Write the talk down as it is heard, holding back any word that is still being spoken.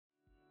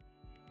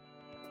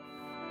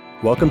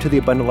Welcome to the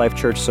Abundant Life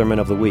Church Sermon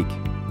of the Week.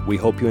 We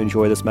hope you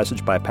enjoy this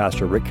message by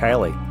Pastor Rick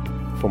Kielley.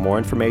 For more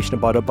information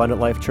about Abundant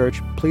Life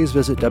Church, please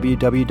visit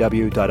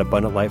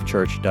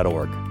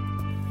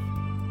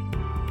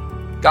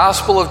www.abundantlifechurch.org.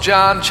 Gospel of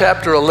John,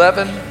 chapter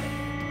 11,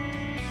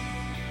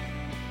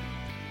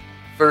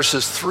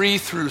 verses 3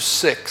 through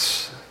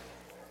 6.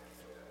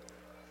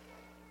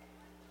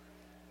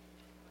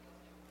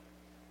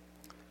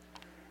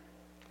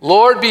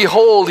 Lord,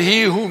 behold,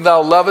 he whom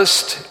thou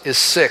lovest is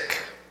sick.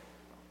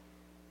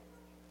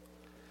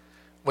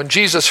 When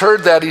Jesus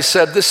heard that, he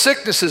said, This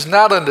sickness is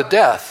not unto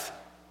death,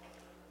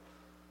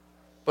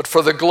 but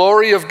for the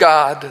glory of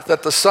God,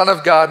 that the Son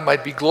of God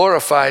might be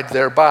glorified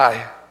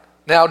thereby.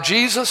 Now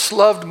Jesus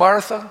loved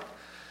Martha,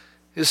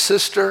 his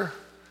sister,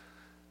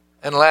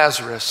 and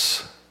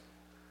Lazarus.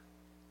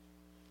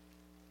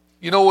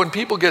 You know, when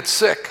people get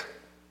sick,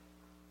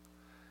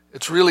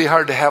 it's really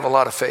hard to have a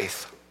lot of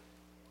faith.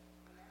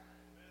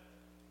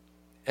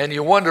 And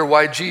you wonder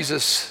why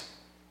Jesus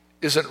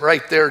isn't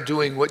right there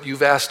doing what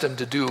you've asked him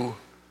to do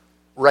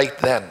right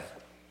then.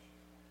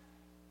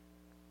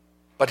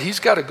 But he's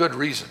got a good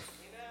reason.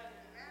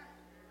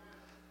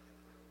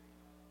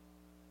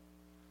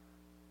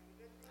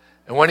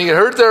 And when he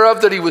heard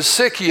thereof that he was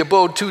sick, he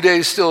abode 2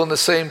 days still in the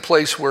same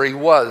place where he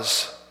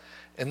was.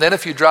 And then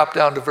if you drop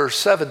down to verse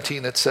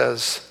 17, it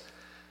says,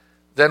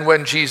 Then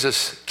when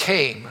Jesus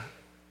came,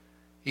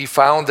 he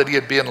found that he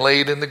had been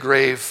laid in the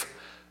grave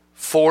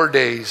 4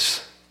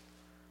 days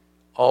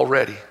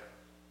already.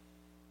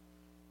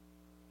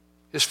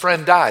 His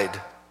friend died,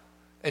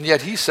 and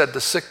yet he said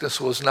the sickness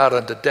was not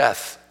unto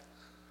death.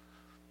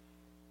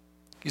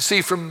 You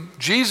see, from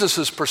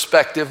Jesus'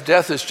 perspective,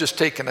 death is just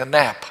taking a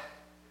nap.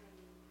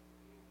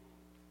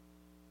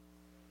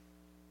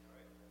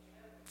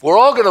 We're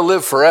all going to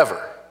live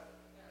forever.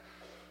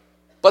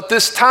 But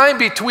this time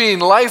between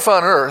life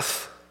on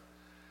earth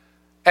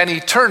and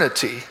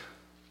eternity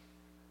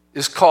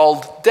is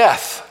called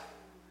death,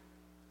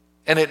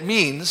 and it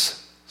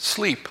means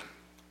sleep.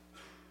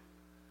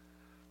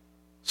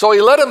 So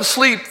he let him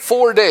sleep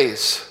 4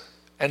 days,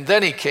 and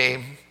then he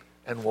came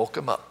and woke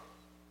him up.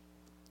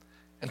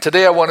 And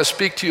today I want to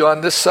speak to you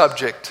on this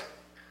subject.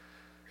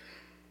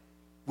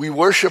 We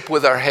worship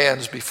with our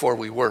hands before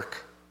we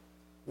work.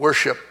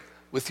 Worship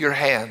with your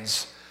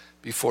hands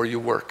before you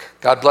work.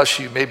 God bless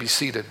you. You may be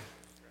seated.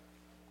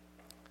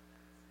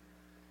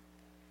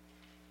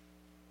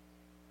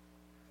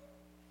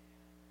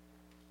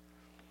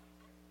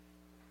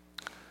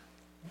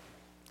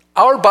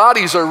 Our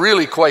bodies are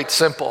really quite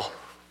simple,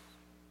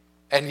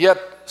 and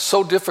yet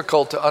so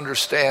difficult to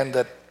understand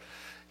that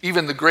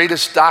even the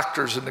greatest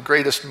doctors and the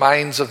greatest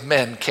minds of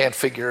men can't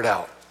figure it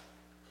out.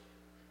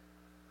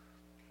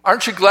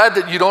 Aren't you glad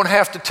that you don't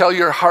have to tell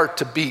your heart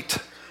to beat?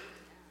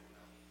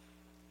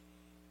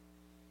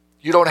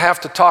 You don't have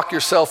to talk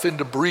yourself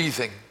into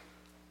breathing.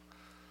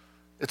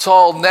 It's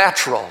all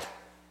natural.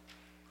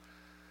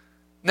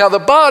 Now, the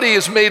body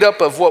is made up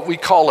of what we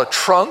call a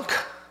trunk,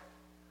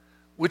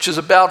 which is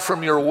about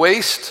from your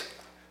waist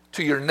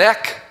to your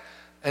neck,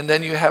 and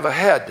then you have a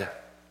head.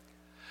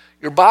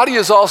 Your body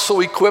is also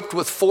equipped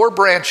with 4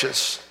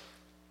 branches.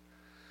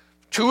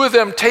 2 of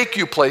them take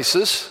you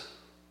places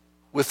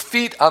with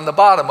feet on the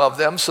bottom of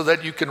them so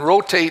that you can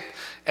rotate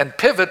and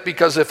pivot,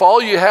 because if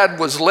all you had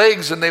was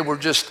legs and they were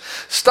just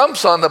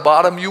stumps on the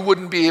bottom, you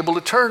wouldn't be able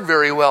to turn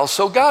very well.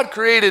 So God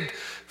created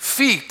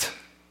feet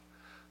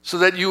so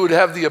that you would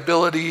have the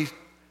ability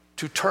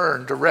to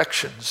turn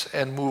directions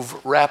and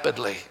move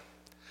rapidly.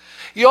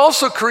 He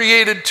also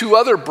created 2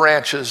 other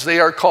branches. They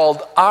are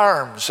called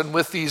arms. And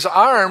with these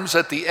arms,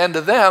 at the end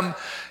of them,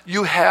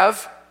 you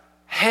have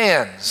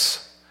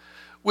hands.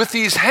 With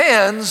these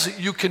hands,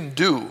 you can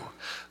do.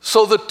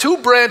 So the 2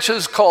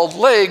 branches called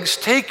legs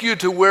take you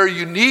to where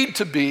you need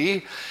to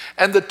be,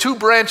 and the 2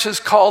 branches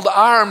called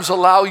arms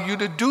allow you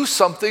to do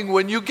something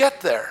when you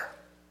get there.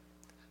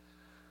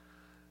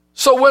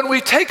 So when we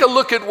take a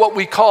look at what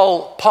we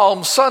call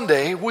Palm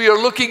Sunday, we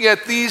are looking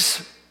at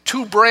these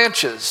 2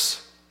 branches.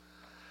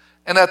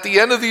 And at the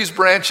end of these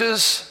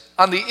branches,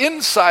 on the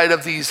inside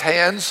of these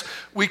hands,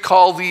 we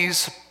call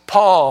these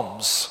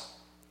palms.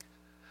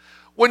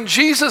 When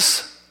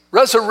Jesus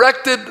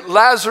resurrected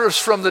Lazarus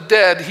from the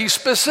dead, he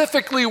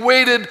specifically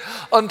waited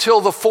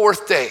until the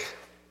 4th day.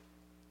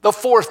 The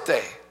 4th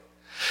day.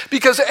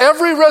 Because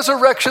every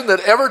resurrection that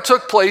ever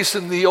took place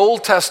in the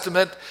Old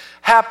Testament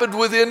happened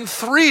within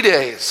 3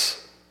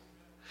 days.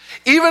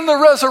 Even the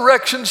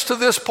resurrections to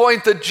this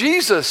point that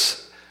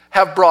Jesus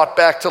have brought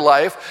back to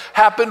life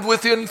happened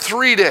within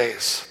 3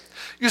 days.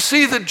 You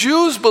see, the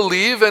Jews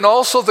believe, and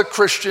also the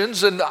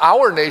Christians, and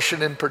our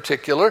nation in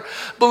particular,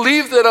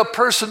 believe that a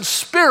person's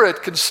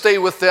spirit can stay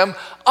with them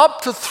up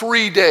to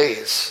 3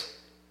 days.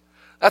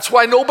 That's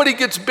why nobody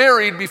gets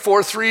buried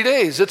before 3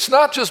 days. It's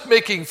not just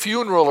making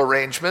funeral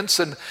arrangements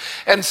and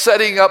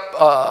setting up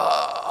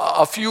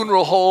a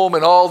funeral home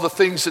and all the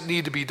things that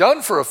need to be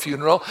done for a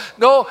funeral.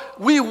 No,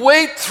 we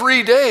wait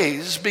 3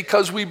 days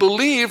because we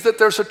believe that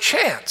there's a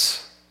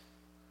chance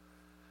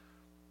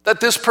that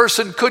this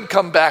person could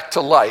come back to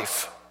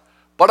life,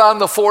 but on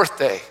the 4th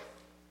day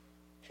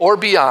or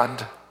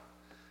beyond,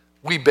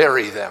 we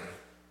bury them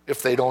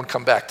if they don't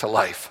come back to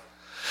life.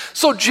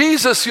 So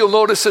Jesus, you'll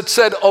notice it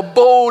said,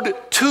 abode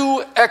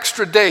 2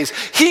 extra days.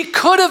 He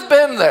could have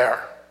been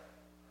there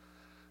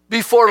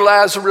before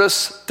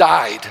Lazarus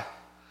died.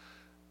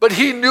 But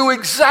he knew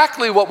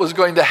exactly what was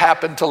going to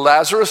happen to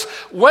Lazarus,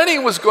 when he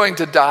was going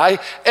to die,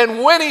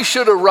 and when he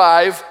should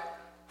arrive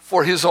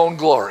for his own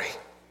glory.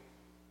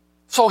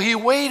 So he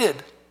waited.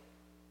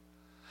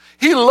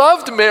 He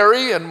loved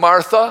Mary and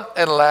Martha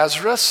and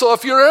Lazarus. So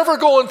if you're ever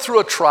going through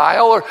a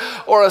trial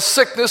or a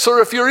sickness, or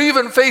if you're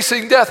even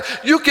facing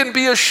death, you can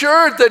be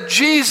assured that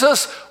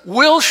Jesus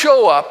will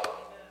show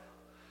up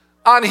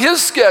on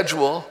his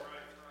schedule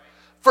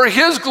for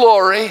his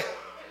glory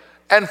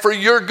and for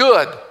your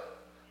good.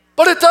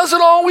 But it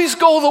doesn't always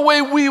go the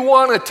way we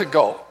want it to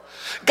go.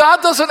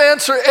 God doesn't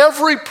answer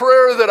every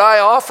prayer that I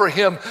offer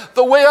him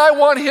the way I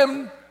want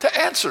him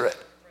to answer it.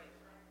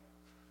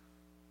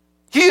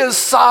 He is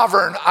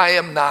sovereign, I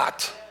am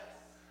not.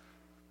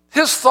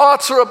 His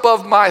thoughts are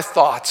above my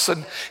thoughts,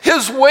 and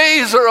his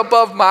ways are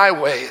above my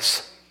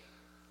ways.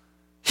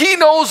 He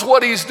knows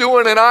what he's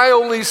doing, and I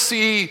only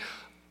see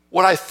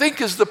what I think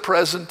is the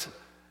present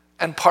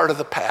and part of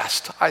the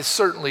past. I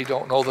certainly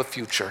don't know the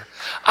future.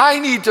 I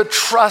need to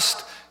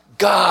trust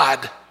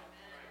God,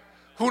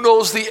 who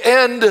knows the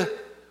end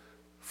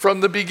from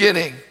the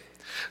beginning.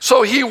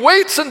 So he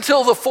waits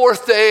until the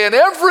 4th day, and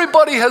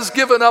everybody has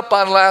given up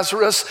on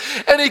Lazarus,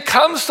 and he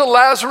comes to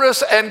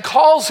Lazarus and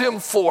calls him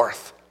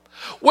forth.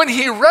 When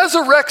he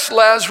resurrects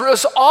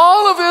Lazarus,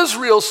 all of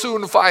Israel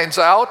soon finds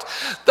out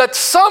that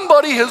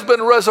somebody has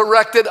been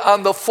resurrected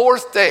on the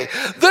 4th day.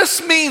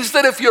 This means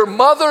that if your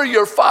mother,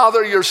 your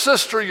father, your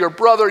sister, your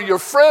brother, your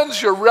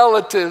friends, your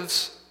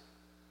relatives,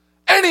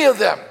 any of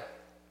them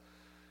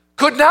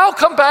could now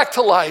come back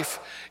to life,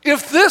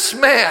 if this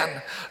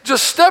man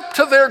just stepped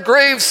to their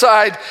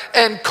graveside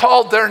and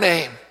called their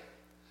name.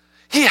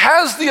 He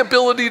has the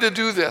ability to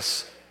do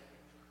this.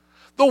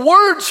 The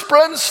word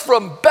spreads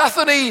from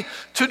Bethany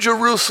to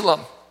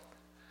Jerusalem,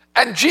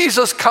 and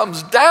Jesus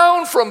comes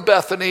down from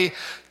Bethany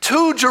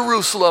to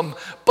Jerusalem,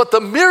 but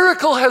the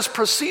miracle has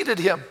preceded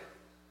him.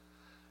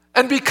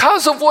 And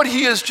because of what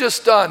he has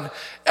just done,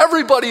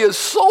 everybody is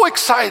so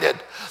excited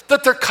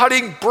that they're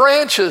cutting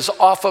branches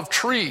off of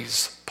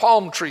trees,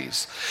 palm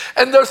trees,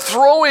 and they're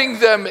throwing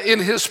them in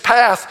his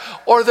path,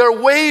 or they're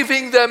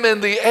waving them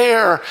in the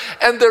air,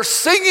 and they're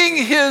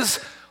singing his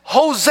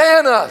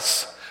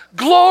hosannas,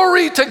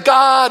 glory to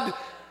God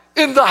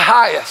in the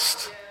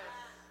highest.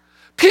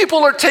 People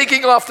are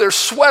taking off their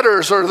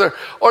sweaters or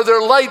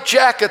their light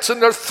jackets,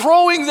 and they're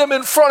throwing them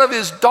in front of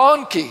his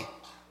donkey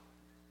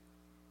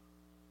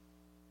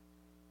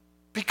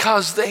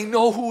because they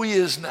know who he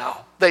is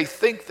now. They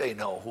think they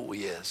know who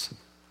he is.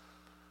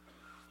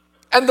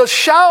 And the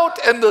shout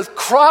and the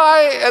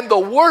cry and the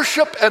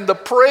worship and the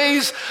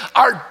praise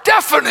are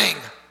deafening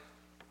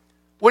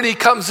when he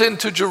comes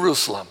into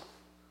Jerusalem.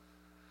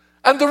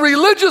 And the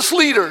religious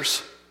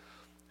leaders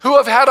who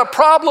have had a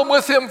problem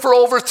with him for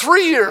over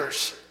 3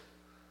 years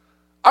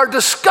are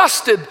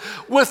disgusted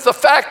with the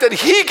fact that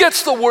he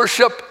gets the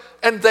worship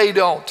and they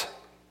don't.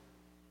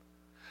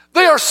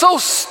 They are so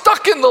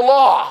stuck in the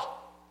law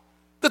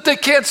that they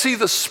can't see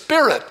the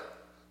spirit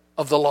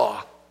of the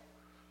law.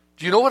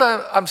 Do you know what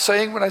I'm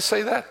saying when I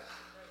say that?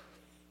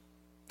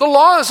 The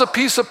law is a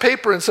piece of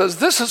paper and says,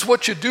 this is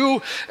what you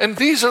do, and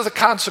these are the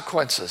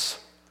consequences.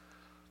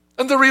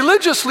 And the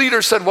religious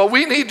leaders said, well,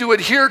 we need to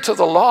adhere to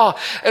the law,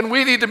 and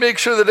we need to make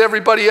sure that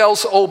everybody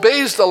else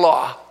obeys the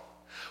law.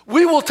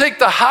 We will take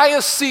the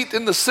highest seat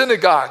in the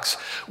synagogues.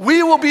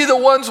 We will be the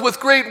ones with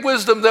great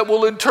wisdom that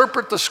will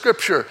interpret the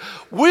scripture.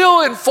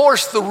 We'll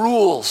enforce the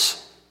rules.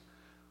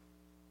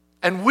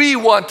 And we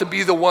want to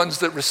be the ones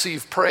that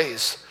receive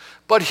praise.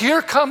 But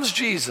here comes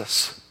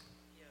Jesus.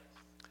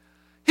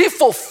 He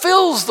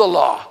fulfills the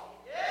law.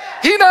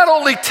 He not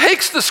only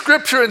takes the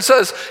scripture and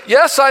says,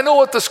 yes, I know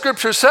what the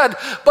scripture said,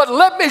 but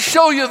let me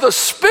show you the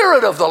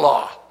spirit of the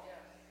law.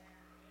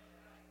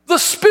 The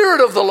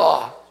spirit of the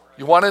law.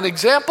 You want an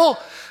example?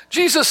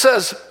 Jesus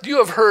says, you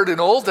have heard in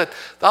old that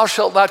thou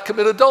shalt not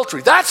commit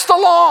adultery. That's the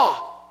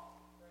law.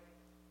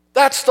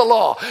 That's the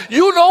law.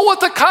 You know what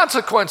the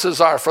consequences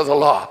are for the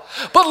law.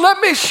 But let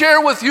me share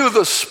with you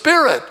the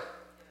spirit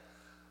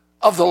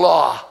of the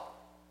law.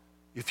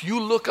 If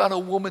you look on a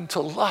woman to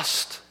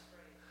lust,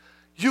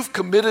 you've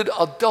committed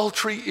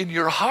adultery in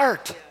your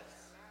heart.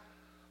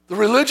 The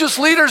religious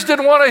leaders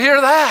didn't want to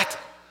hear that.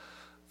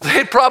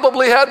 They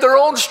probably had their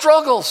own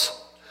struggles.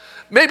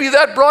 Maybe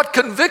that brought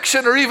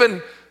conviction or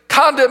even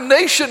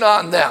condemnation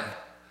on them.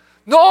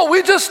 No,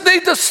 we just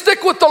need to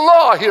stick with the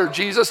law here,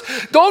 Jesus.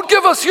 Don't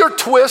give us your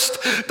twist.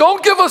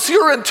 Don't give us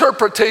your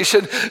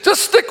interpretation.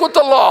 Just stick with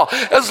the law.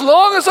 As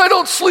long as I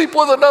don't sleep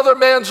with another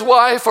man's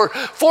wife or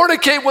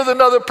fornicate with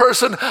another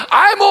person,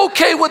 I'm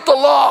okay with the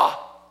law.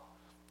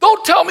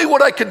 Don't tell me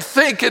what I can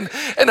think and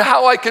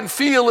how I can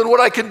feel and what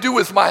I can do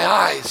with my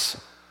eyes.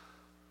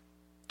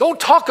 Don't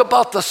talk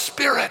about the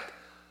spirit.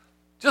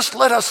 Just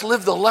let us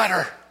live the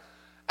letter.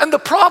 And the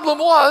problem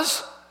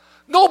was,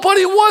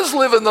 nobody was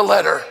living the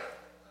letter.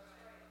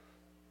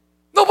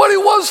 Nobody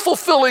was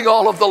fulfilling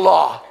all of the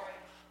law.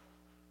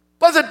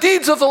 By the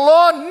deeds of the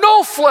law,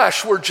 no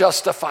flesh were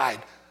justified.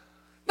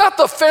 Not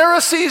the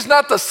Pharisees,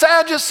 not the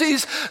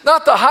Sadducees,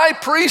 not the high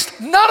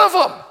priest, none of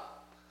them.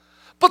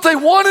 But they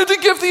wanted to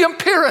give the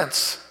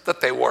appearance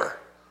that they were.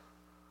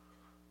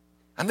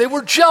 And they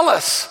were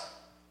jealous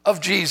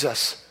of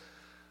Jesus.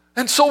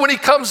 And so when he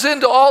comes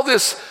into all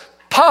this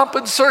pomp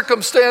and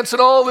circumstance and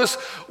all this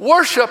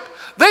worship,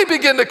 they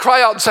begin to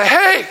cry out and say,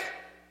 hey,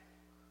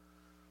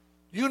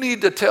 you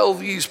need to tell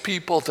these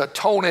people to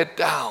tone it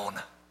down.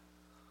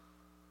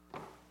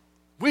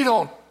 We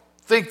don't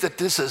think that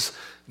this is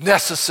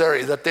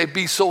necessary, that they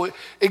be so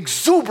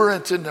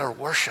exuberant in their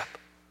worship.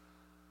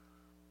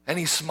 And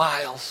he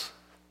smiles.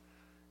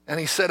 And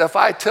he said, if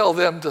I tell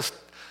them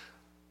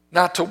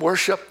not to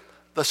worship,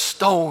 the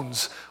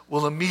stones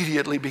will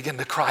immediately begin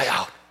to cry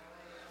out.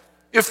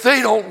 If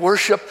they don't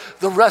worship,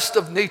 the rest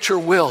of nature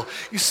will.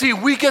 You see,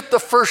 we get the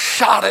first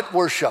shot at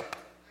worship.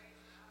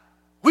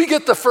 We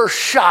get the first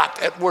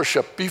shot at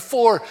worship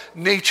before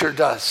nature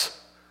does.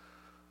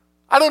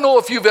 I don't know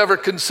if you've ever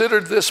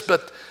considered this,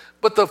 but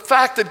the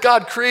fact that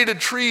God created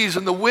trees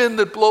and the wind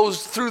that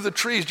blows through the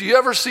trees, do you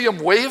ever see them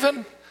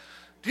waving?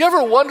 Do you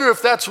ever wonder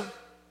if that's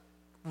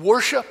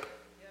worship?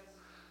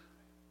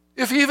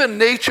 If even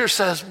nature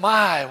says,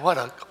 my, what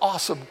an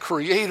awesome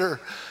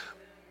creator,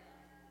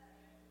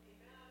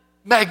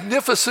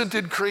 magnificent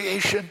in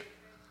creation.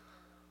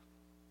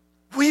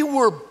 We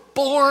were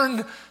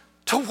born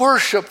to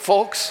worship,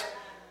 folks.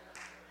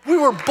 We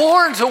were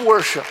born to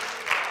worship.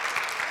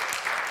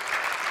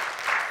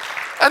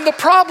 And the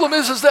problem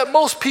is that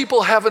most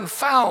people haven't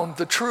found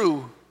the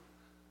true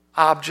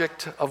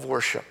object of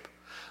worship.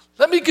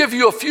 Let me give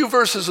you a few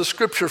verses of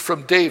scripture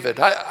from David.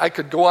 I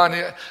could go on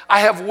here.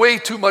 I have way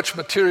too much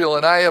material,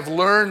 and I have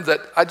learned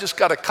that I just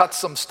got to cut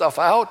some stuff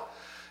out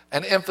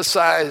and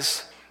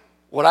emphasize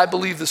what I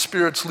believe the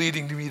Spirit's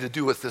leading me to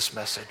do with this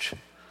message.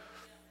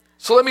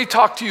 So let me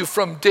talk to you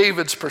from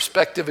David's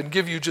perspective and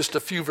give you just a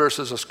few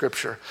verses of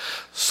scripture.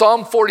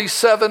 Psalm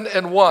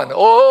 47:1.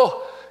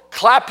 Oh,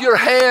 clap your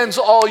hands,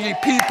 all ye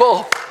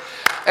people,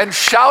 and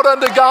shout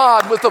unto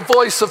God with the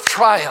voice of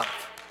triumph.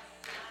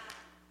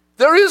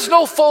 There is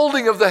no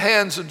folding of the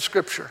hands in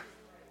Scripture,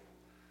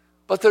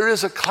 but there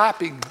is a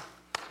clapping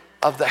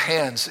of the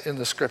hands in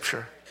the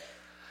Scripture.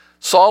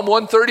 Psalm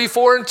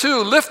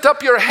 134:2, lift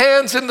up your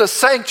hands in the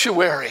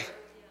sanctuary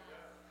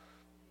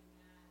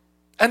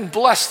and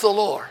bless the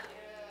Lord.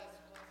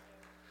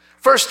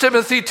 1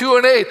 Timothy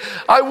 2:8,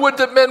 I would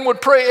that men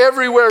would pray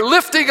everywhere,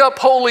 lifting up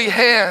holy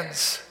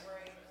hands.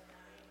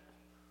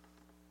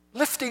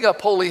 Lifting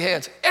up holy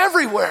hands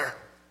everywhere.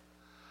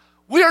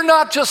 We are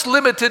not just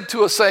limited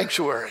to a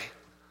sanctuary.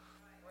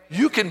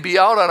 You can be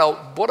out on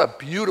what a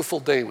beautiful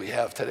day we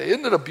have today.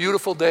 Isn't it a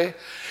beautiful day?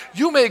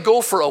 You may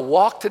go for a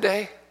walk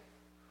today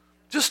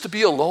just to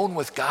be alone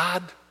with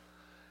God.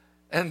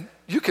 And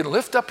you can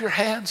lift up your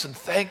hands and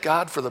thank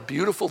God for the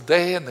beautiful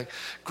day and the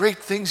great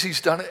things he's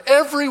done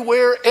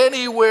everywhere,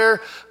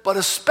 anywhere, but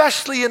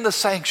especially in the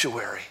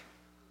sanctuary.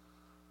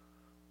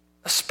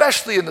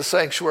 Especially in the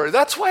sanctuary.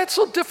 That's why it's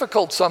so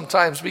difficult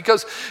sometimes,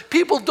 because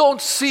people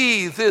don't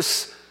see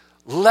this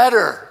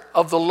letter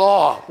of the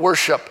law,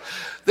 worship.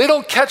 They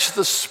don't catch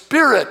the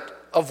spirit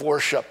of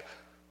worship.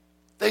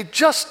 They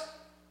just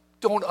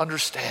don't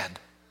understand.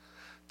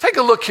 Take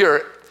a look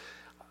here.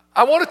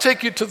 I want to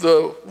take you to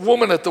the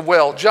woman at the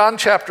well, John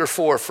chapter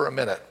 4 for a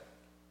minute.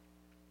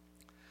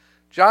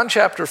 John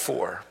chapter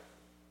 4.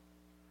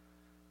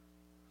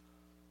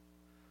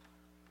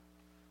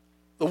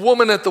 The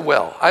woman at the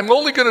well. I'm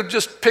only going to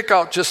just pick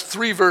out just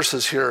 3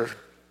 verses here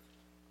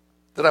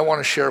that I want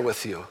to share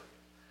with you.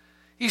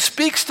 He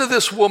speaks to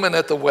this woman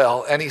at the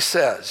well and he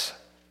says,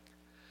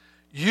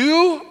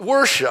 you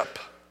worship,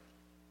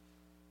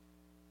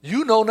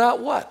 you know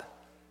not what.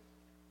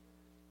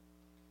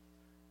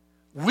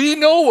 We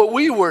know what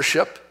we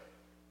worship,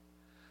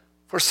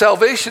 for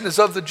salvation is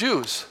of the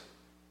Jews.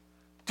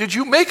 Did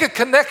you make a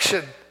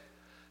connection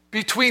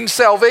between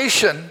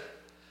salvation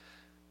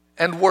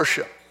and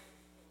worship?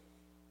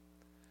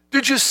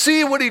 Did you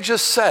see what he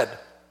just said?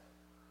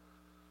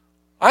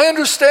 I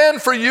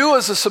understand for you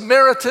as a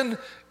Samaritan,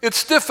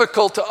 it's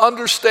difficult to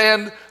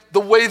understand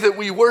the way that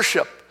we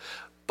worship.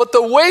 But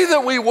the way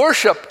that we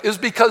worship is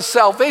because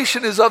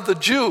salvation is of the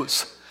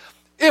Jews.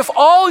 If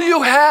all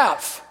you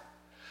have,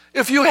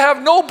 if you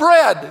have no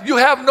bread, you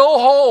have no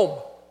home,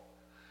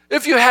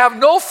 if you have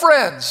no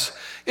friends,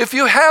 if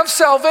you have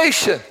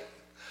salvation,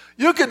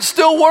 you can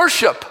still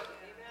worship.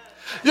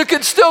 You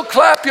can still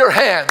clap your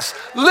hands,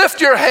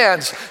 lift your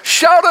hands,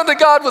 shout unto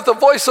God with the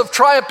voice of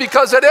triumph,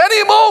 because at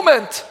any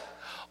moment,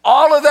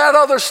 all of that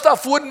other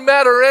stuff wouldn't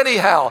matter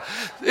anyhow.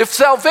 If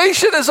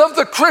salvation is of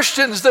the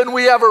Christians, then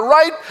we have a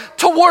right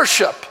to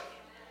worship.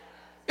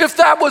 If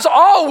that was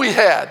all we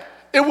had,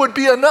 it would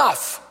be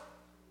enough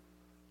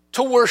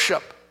to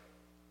worship.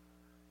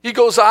 He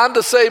goes on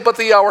to say, but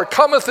the hour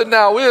cometh and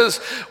now is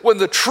when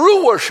the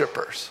true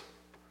worshipers,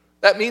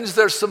 that means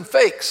there's some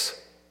fakes.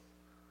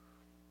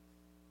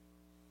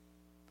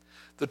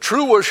 The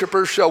true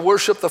worshipers shall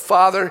worship the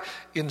Father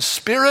in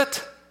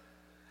spirit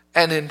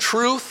and in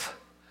truth,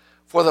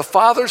 for the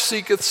Father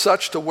seeketh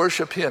such to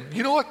worship him.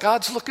 You know what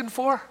God's looking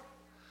for?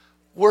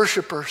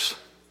 Worshipers.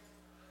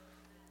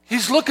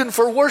 He's looking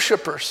for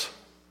worshipers.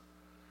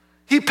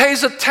 He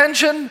pays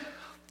attention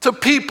to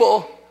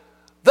people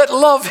that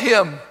love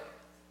him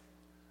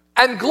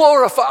and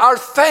glorify, are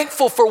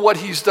thankful for what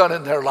he's done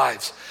in their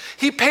lives.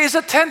 He pays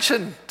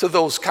attention to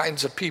those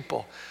kinds of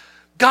people.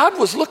 God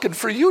was looking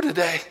for you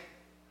today.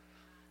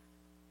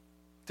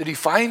 Did he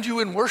find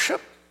you in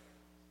worship?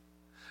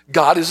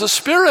 God is a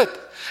spirit,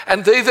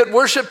 and they that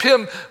worship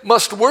him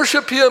must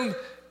worship him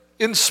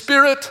in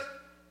spirit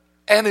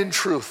and in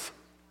truth.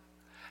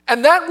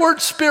 And that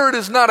word spirit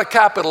is not a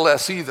capital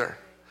S either.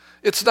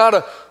 It's not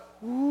a,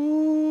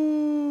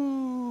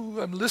 ooh,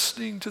 I'm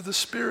listening to the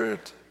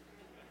Spirit.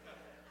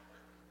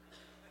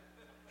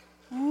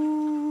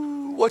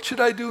 Ooh, what should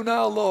I do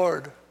now,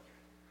 Lord?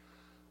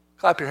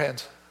 Clap your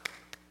hands.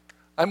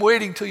 I'm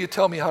waiting till you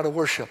tell me how to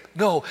worship.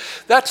 No,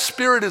 that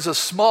spirit is a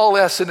small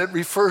s, and it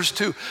refers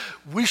to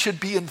we should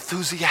be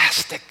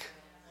enthusiastic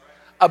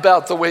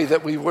about the way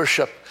that we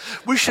worship.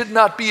 We should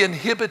not be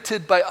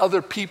inhibited by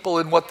other people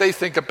and what they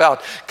think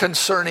about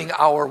concerning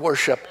our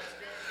worship.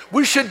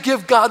 We should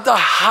give God the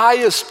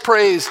highest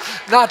praise,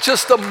 not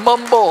just a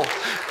mumble,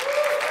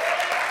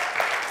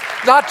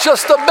 not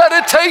just a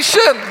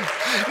meditation,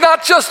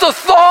 not just a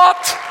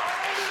thought.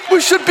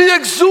 We should be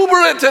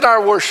exuberant in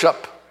our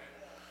worship.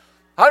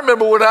 I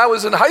remember when I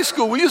was in high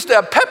school, we used to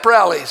have pep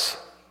rallies.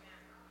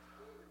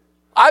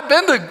 I've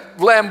been to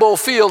Lambeau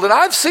Field, and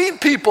I've seen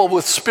people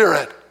with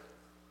spirit.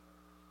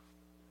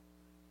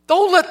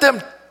 Don't let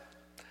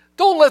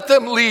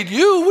them lead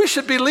you. We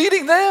should be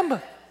leading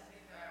them.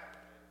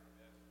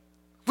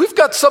 We've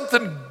got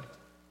something.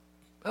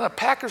 The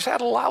Packers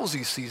had a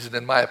lousy season,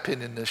 in my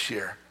opinion, this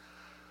year.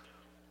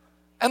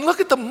 And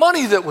look at the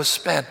money that was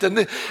spent and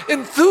the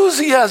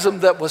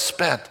enthusiasm that was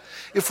spent.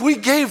 If we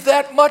gave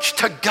that much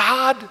to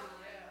God,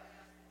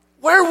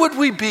 where would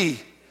we be?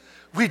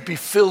 We'd be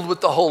filled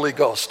with the Holy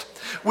Ghost.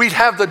 We'd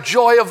have the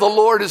joy of the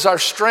Lord as our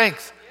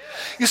strength.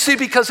 You see,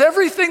 because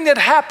everything that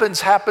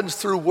happens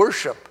through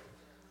worship.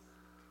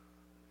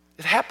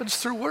 It happens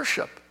through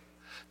worship.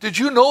 Did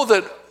you know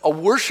that a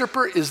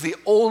worshiper is the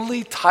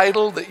only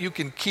title that you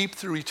can keep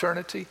through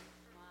eternity?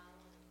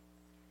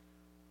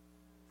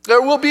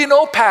 There will be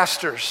no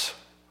pastors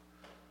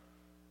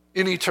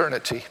in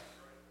eternity.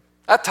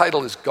 That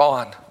title is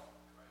gone.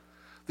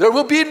 There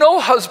will be no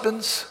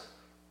husbands.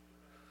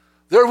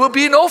 There will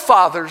be no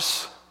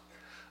fathers.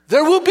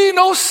 There will be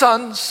no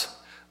sons.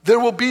 There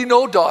will be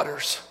no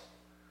daughters.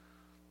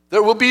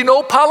 There will be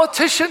no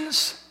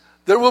politicians.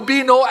 There will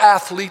be no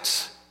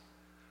athletes.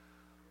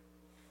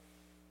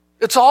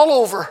 It's all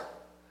over.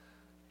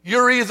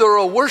 You're either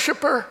a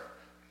worshiper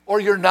or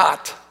you're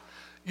not.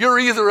 You're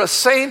either a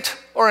saint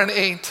or an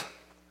ain't.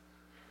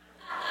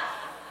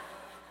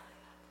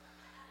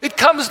 It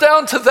comes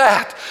down to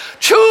that.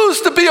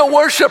 Choose to be a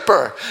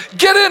worshiper.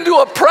 Get into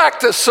a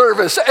practice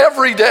service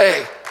every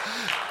day.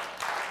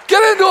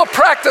 Get into a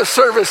practice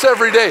service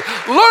every day.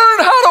 Learn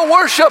how to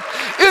worship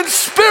in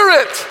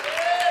spirit.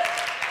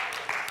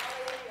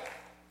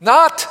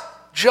 Not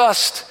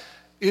just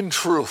in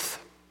truth.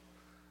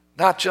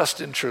 Not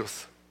just in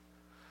truth.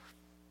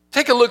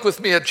 Take a look with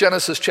me at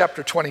Genesis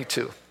chapter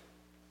 22.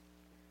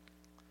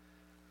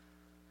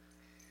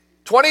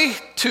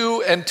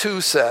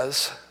 22:2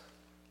 says,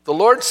 the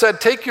Lord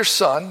said, take your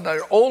son,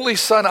 your only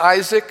son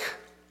Isaac,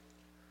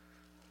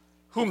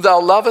 whom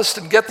thou lovest,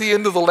 and get thee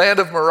into the land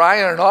of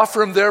Moriah, and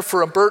offer him there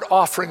for a burnt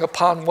offering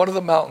upon one of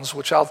the mountains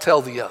which I'll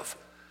tell thee of.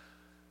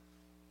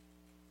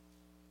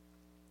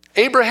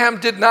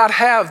 Abraham did not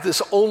have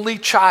this only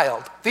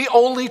child, the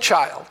only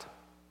child,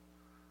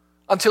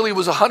 until he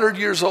was 100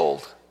 years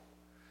old.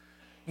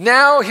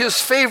 Now his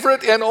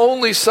favorite and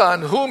only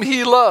son, whom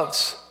he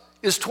loves,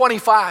 is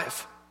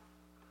 25.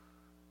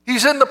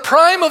 He's in the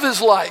prime of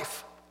his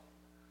life.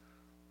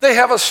 They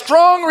have a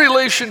strong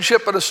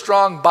relationship and a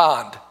strong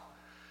bond.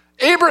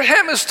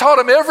 Abraham has taught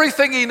him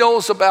everything he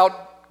knows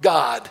about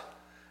God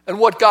and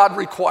what God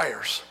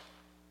requires.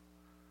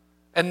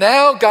 And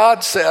now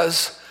God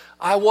says,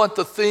 I want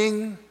the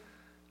thing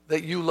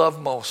that you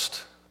love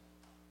most.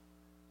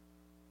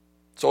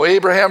 So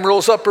Abraham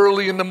rose up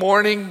early in the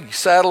morning. He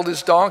saddled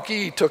his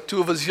donkey. He took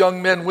 2 of his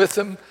young men with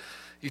him.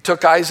 He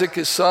took Isaac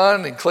his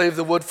son and clave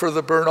the wood for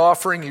the burnt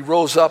offering. He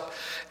rose up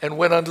and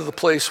went unto the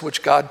place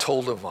which God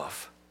told him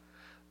of.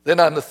 Then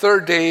on the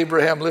 3rd day,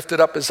 Abraham lifted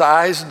up his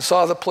eyes and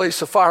saw the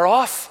place afar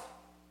off.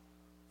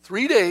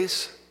 3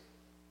 days.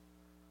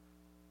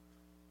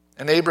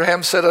 And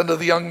Abraham said unto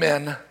the young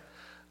men,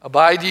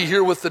 abide ye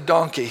here with the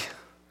donkey,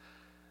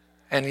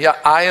 and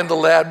I and the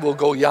lad will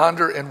go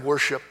yonder and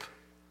worship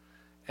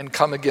and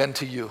come again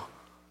to you.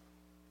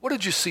 What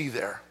did you see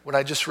there when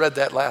I just read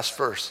that last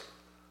verse?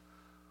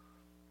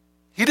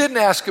 He didn't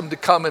ask him to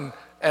come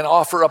and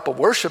offer up a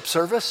worship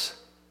service.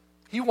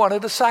 He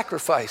wanted a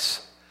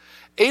sacrifice.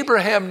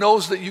 Abraham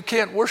knows that you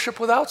can't worship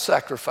without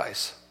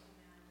sacrifice.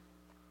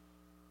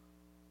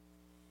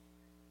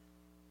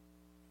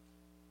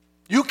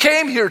 You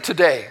came here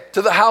today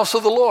to the house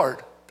of the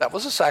Lord. That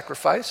was a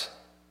sacrifice.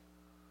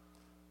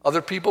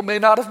 Other people may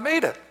not have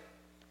made it.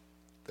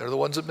 They're the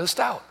ones that missed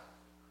out.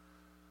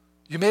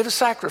 You made a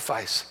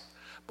sacrifice.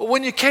 But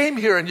when you came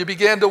here and you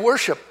began to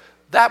worship,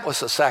 that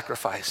was a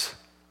sacrifice.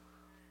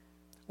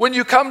 When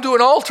you come to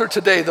an altar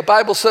today, the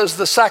Bible says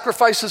the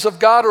sacrifices of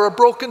God are a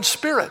broken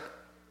spirit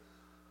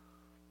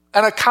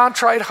and a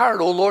contrite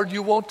heart, O Lord,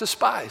 you won't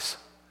despise.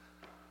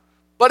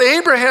 But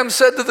Abraham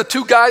said to the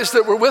two guys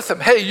that were with him,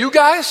 hey, you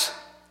guys,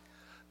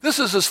 this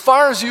is as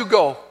far as you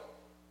go.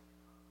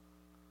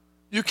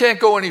 You can't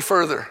go any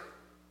further.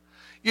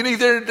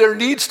 There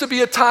needs to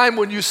be a time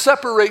when you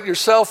separate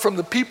yourself from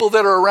the people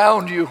that are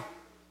around you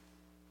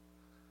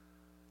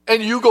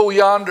and you go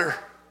yonder.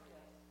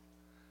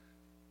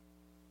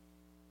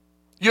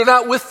 You're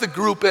not with the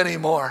group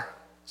anymore.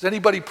 Is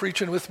anybody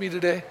preaching with me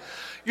today?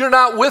 You're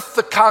not with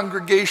the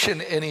congregation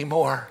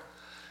anymore.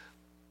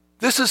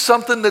 This is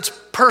something that's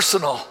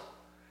personal.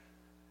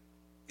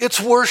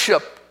 It's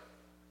worship.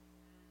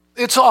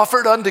 It's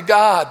offered unto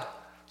God.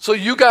 So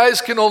you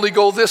guys can only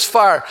go this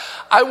far.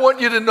 I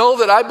want you to know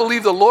that I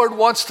believe the Lord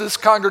wants this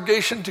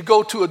congregation to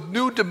go to a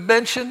new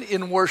dimension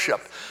in worship,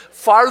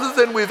 farther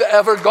than we've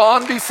ever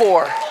gone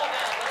before.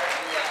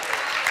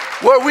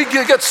 Where we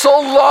can get so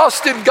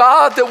lost in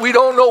God that we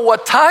don't know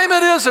what time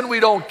it is and we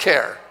don't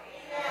care.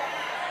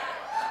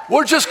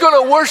 We're just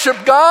going to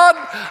worship God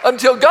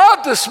until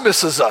God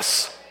dismisses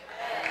us.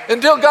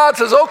 Until God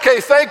says, okay,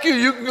 thank you,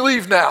 you can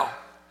leave now.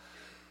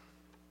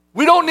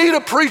 We don't need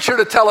a preacher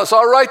to tell us,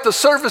 all right, the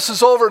service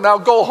is over, now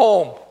go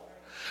home.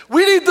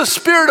 We need the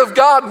Spirit of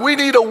God. We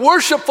need a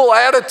worshipful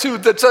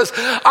attitude that says,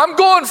 I'm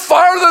going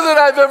farther than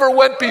I've ever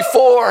went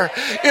before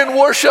in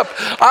worship.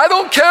 I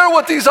don't care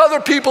what these other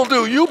people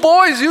do. You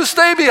boys, you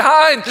stay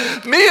behind.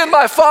 Me and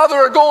my Father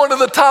are going to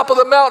the top of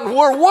the mountain.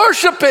 We're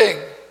worshiping.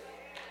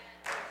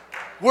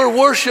 We're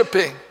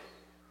worshiping.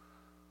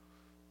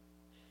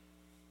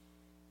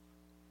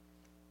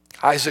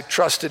 Isaac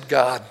trusted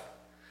God.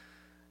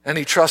 And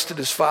he trusted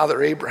his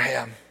father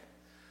Abraham.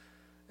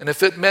 And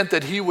if it meant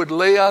that he would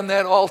lay on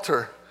that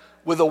altar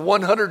with a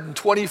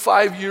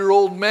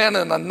 125-year-old man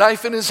and a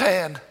knife in his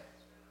hand,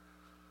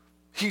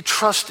 he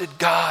trusted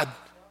God.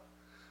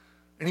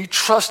 And he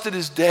trusted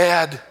his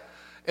dad.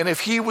 And if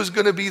he was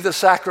going to be the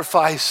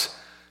sacrifice,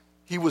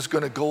 he was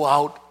going to go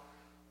out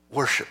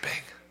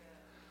worshiping.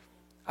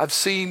 I've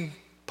seen,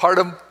 part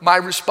of my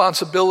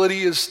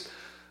responsibility is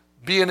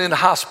being in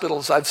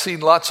hospitals. I've seen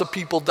lots of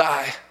people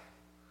die.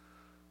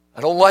 I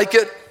don't like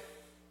it,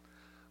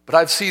 but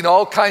I've seen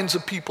all kinds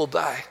of people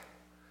die.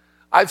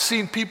 I've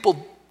seen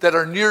people that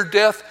are near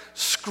death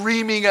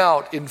screaming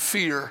out in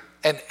fear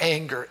and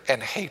anger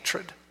and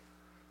hatred.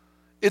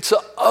 It's an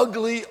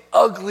ugly,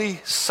 ugly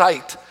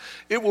sight.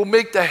 It will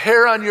make the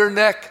hair on your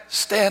neck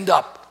stand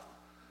up.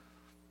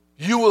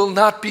 You will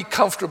not be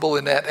comfortable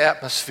in that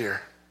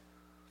atmosphere.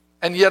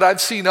 And yet I've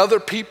seen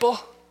other people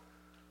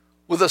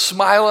with a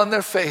smile on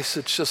their face.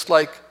 It's just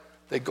like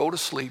they go to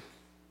sleep.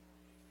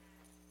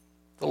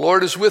 The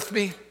Lord is with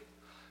me.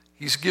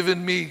 He's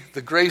given me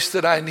the grace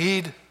that I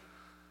need.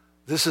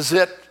 This is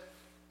it.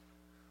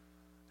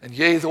 And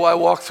yea, though I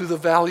walk through the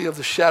valley of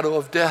the shadow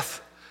of death,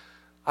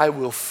 I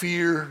will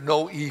fear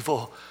no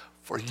evil,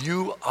 for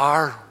you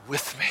are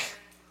with me.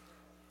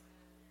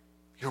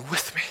 You're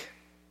with me.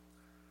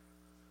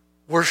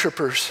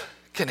 Worshipers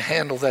can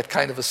handle that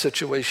kind of a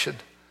situation.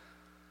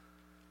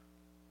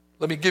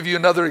 Let me give you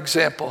another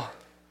example.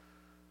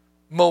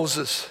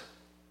 Moses.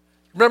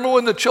 Remember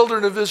when the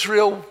children of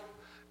Israel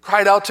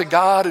cried out to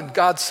God and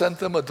God sent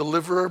them a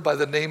deliverer by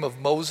the name of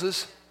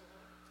Moses?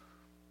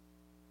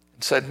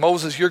 And said,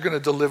 Moses, you're going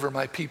to deliver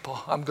my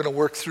people. I'm going to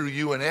work through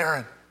you and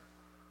Aaron.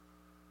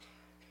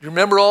 You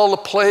remember all the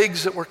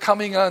plagues that were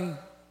coming on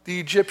the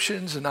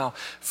Egyptians and how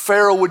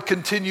Pharaoh would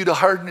continue to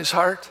harden his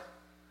heart?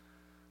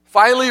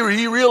 Finally,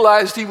 he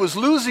realized he was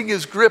losing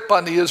his grip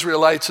on the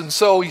Israelites, and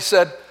so he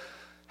said,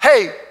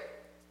 hey,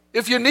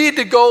 if you need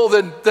to go,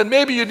 then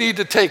maybe you need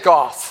to take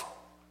off.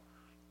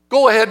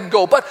 Go ahead and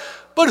go. But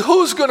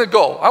who's going to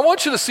go? I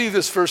want you to see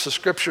this verse of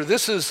Scripture.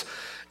 This is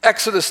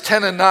Exodus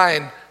 10 and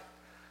 9.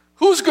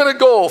 Who's going to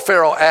go,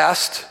 Pharaoh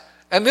asked.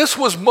 And this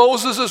was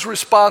Moses'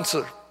 response.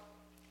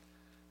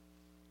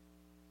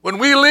 When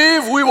we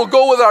leave, we will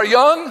go with our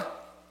young,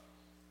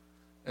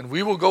 and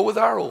we will go with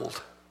our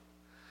old.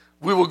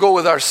 We will go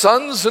with our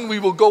sons, and we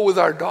will go with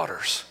our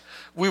daughters.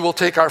 We will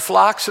take our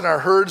flocks and our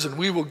herds, and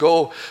we will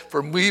go,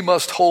 for we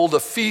must hold a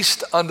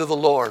feast unto the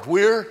Lord.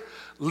 We're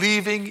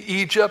leaving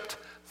Egypt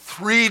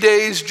 3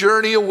 days'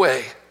 journey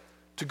away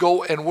to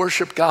go and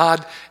worship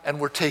God, and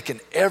we're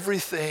taking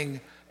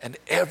everything and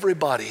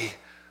everybody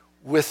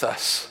with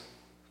us.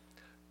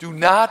 Do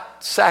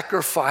not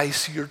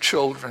sacrifice your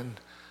children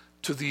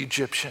to the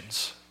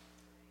Egyptians.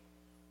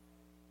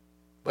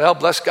 Well,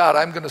 bless God,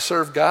 I'm going to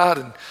serve God,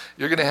 and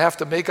you're going to have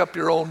to make up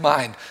your own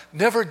mind.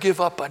 Never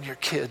give up on your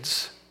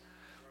kids.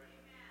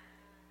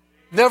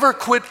 Never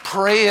quit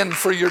praying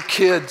for your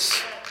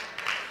kids.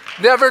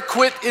 Never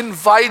quit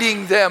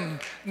inviting them.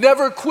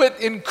 Never quit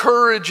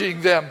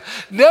encouraging them.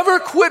 Never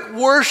quit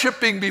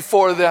worshiping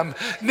before them.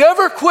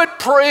 Never quit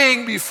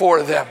praying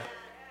before them.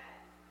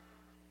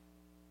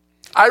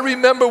 I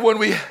remember when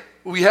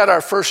we had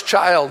our first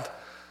child,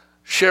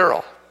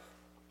 Cheryl.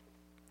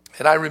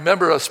 And I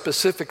remember a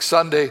specific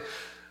Sunday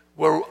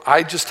where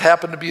I just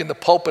happened to be in the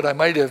pulpit. I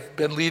might have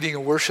been leading a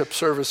worship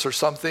service or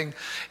something.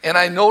 And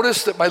I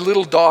noticed that my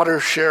little daughter,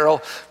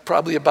 Cheryl,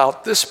 probably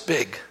about this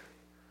big,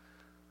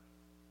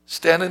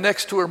 standing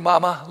next to her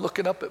mama,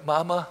 looking up at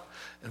mama.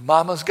 And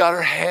mama's got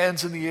her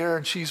hands in the air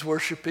and she's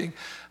worshiping.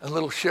 And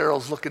little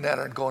Cheryl's looking at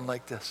her and going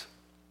like this.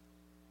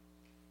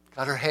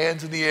 Got her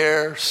hands in the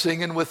air,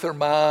 singing with her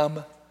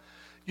mom.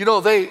 You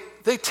know, they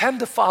tend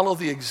to follow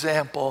the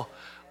example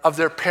of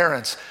their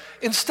parents.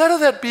 Instead of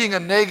that being a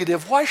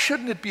negative, why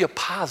shouldn't it be a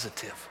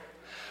positive?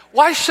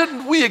 Why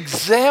shouldn't we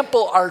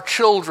example our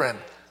children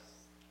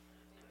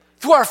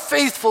through our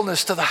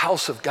faithfulness to the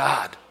house of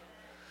God?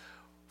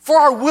 For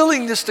our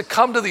willingness to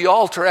come to the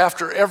altar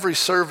after every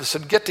service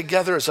and get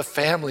together as a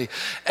family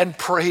and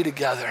pray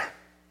together.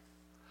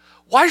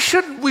 Why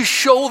shouldn't we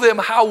show them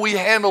how we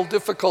handle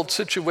difficult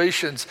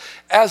situations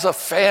as a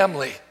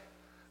family?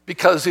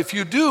 Because if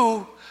you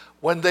do,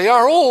 when they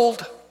are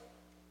old,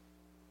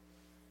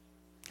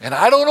 and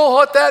I don't know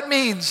what that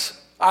means.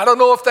 I don't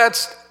know if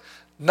that's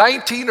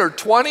 19 or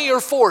 20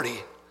 or 40.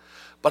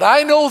 But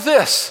I know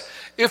this,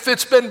 if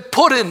it's been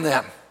put in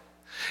them,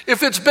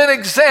 if it's been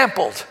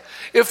exampled,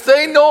 if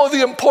they know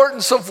the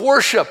importance of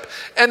worship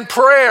and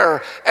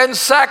prayer and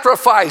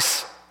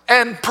sacrifice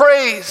and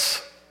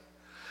praise,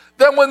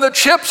 then when the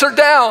chips are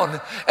down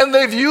and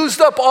they've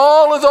used up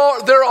all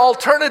of their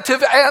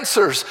alternative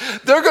answers,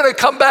 they're going to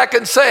come back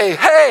and say,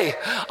 hey,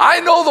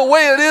 I know the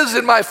way it is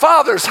in my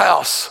Father's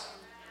house.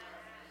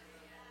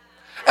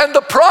 And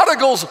the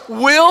prodigals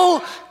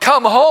will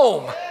come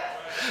home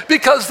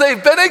because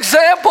they've been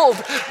exampled.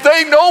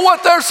 They know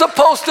what they're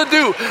supposed to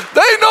do.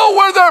 They know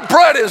where their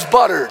bread is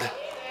buttered.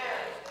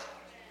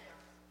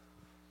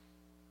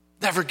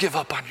 Never give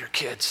up on your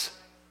kids.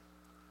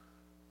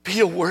 Be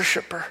a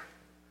worshiper.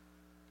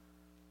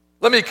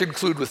 Let me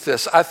conclude with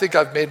this. I think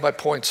I've made my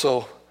point,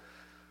 so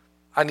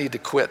I need to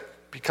quit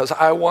because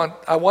I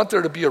want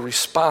there to be a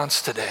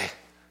response today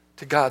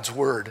to God's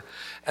word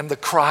and the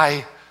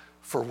cry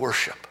for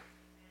worship.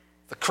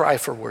 The cry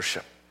for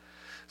worship.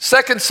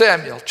 2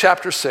 Samuel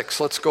chapter 6,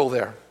 let's go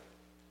there.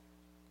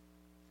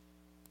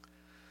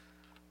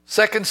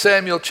 2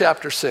 Samuel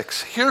chapter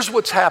 6. Here's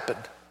what's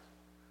happened.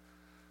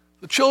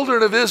 The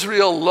children of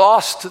Israel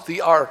lost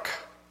the ark.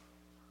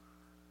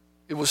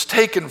 It was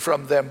taken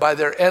from them by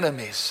their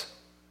enemies.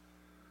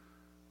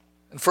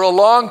 And for a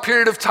long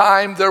period of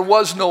time, there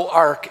was no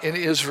ark in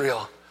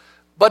Israel.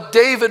 But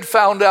David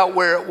found out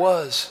where it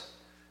was,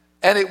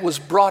 and it was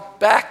brought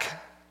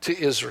back to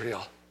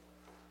Israel.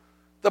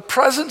 The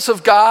presence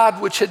of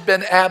God, which had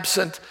been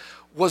absent,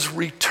 was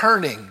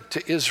returning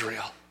to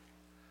Israel.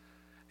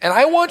 And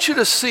I want you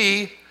to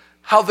see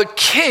how the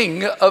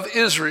king of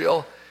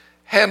Israel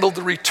handled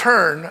the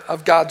return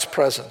of God's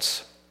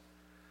presence.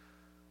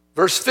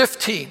 Verse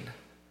 15.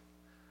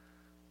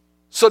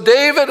 So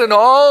David and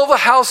all the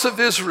house of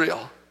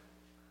Israel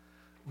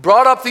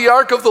brought up the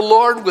ark of the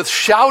Lord with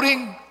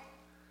shouting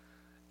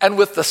and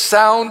with the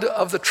sound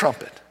of the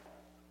trumpet.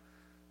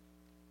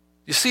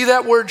 You see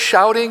that word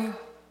shouting?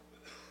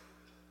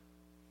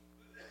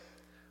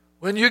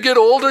 When you get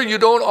older, you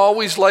don't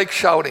always like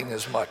shouting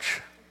as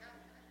much.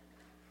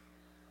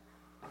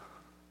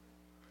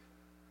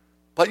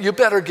 But you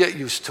better get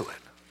used to it.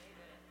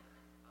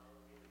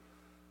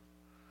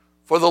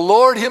 For the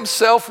Lord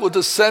himself will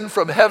descend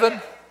from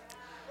heaven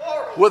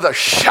with a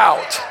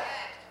shout.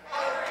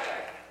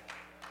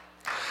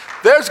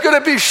 There's going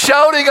to be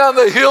shouting on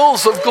the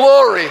hills of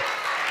glory.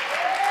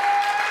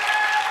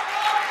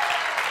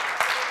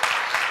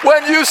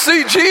 When you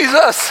see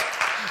Jesus,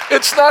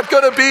 it's not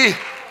going to be,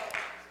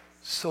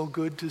 so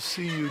good to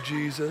see you,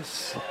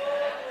 Jesus.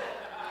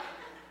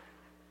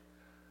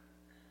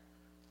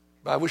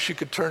 I wish you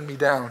could turn me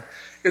down.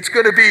 It's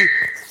going to be,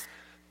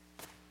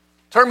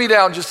 turn me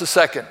down just a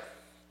second.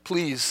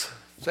 Please.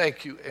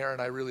 Thank you, Aaron.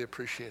 I really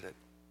appreciate it.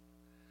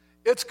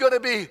 It's going to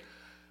be,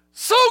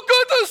 so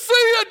good to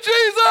see you,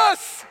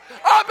 Jesus.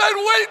 I've been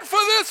waiting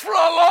for this for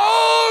a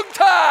long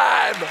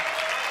time.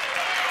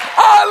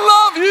 I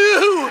love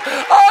you.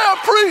 I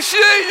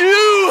appreciate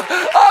you.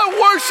 I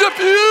worship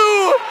you.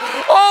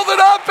 All that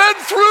I've been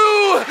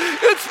through,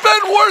 it's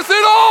been worth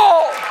it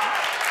all.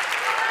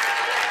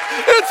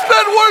 It's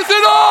been worth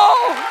it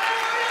all.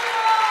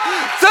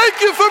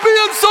 Thank you for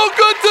being so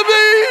good to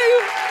me.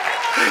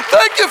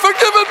 Thank you for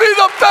giving me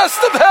the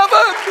best of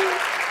heaven.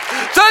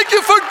 Thank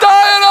you for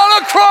dying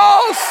on a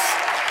cross.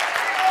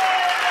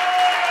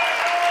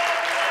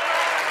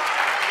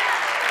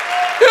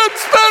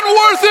 It's been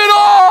worth it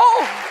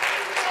all.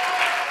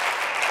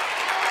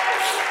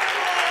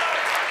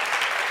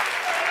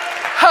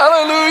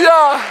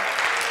 Hallelujah.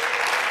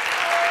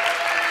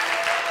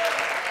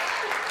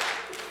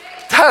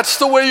 That's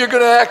the way you're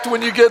going to act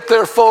when you get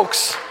there,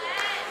 folks.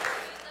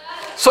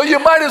 So you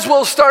might as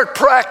well start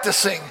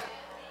practicing.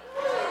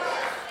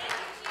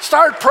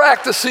 Start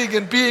practicing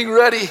and being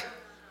ready.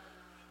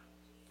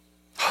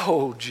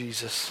 Oh,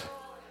 Jesus.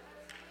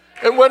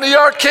 And when the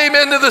ark came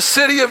into the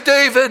city of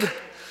David,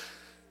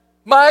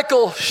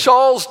 Michal,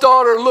 Saul's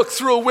daughter, looked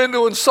through a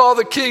window and saw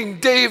the king,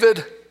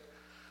 David.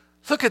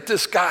 Look at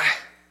this guy,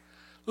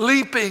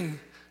 leaping,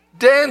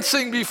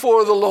 dancing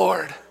before the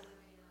Lord.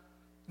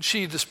 And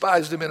she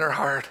despised him in her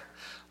heart.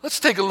 Let's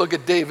take a look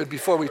at David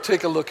before we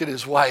take a look at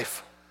his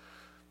wife.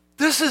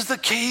 This is the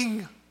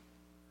king,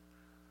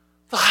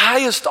 the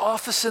highest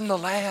office in the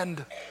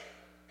land.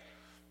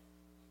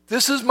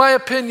 This is my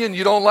opinion.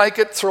 You don't like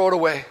it, throw it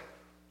away.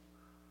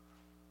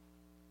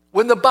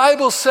 When the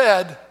Bible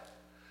said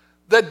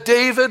that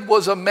David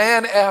was a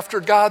man after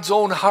God's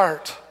own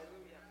heart,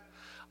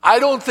 I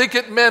don't think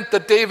it meant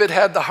that David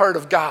had the heart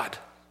of God.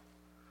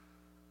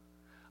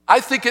 I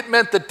think it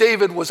meant that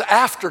David was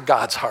after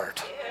God's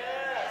heart.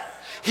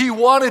 He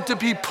wanted to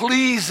be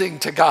pleasing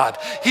to God.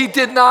 He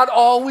did not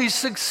always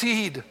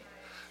succeed.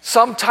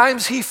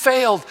 Sometimes he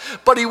failed,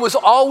 but he was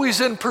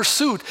always in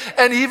pursuit.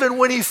 And even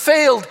when he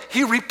failed,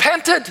 he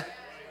repented.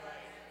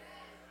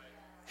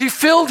 He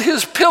filled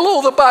his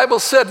pillow, the Bible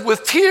said,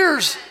 with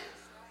tears.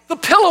 The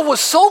pillow was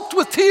soaked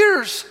with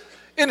tears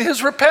in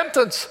his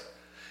repentance.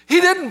 He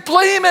didn't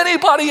blame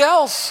anybody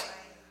else.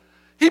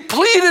 He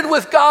pleaded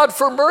with God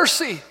for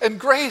mercy and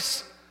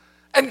grace,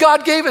 and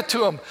God gave it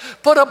to him.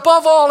 But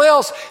above all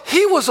else,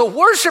 he was a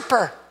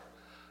worshiper.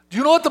 Do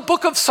you know what the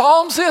book of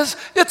Psalms is?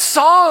 It's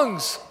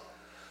songs.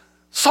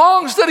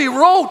 Songs that he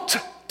wrote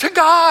to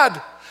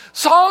God.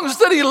 Songs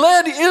that he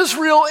led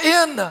Israel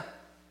in.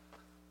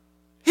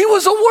 He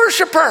was a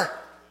worshiper.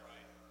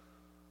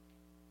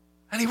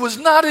 And he was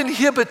not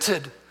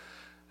inhibited.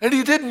 And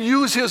he didn't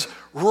use his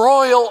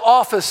royal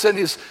office and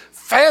his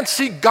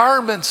fancy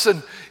garments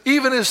and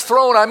even his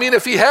throne. I mean,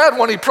 if he had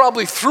one, he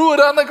probably threw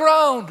it on the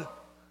ground.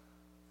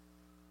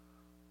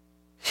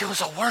 He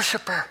was a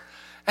worshiper.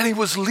 And he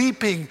was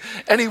leaping,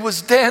 and he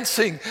was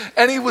dancing,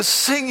 and he was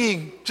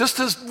singing,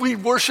 just as we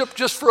worshiped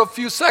just for a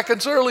few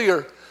seconds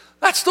earlier.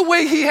 That's the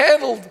way he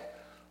handled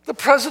the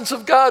presence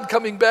of God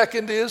coming back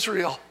into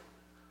Israel.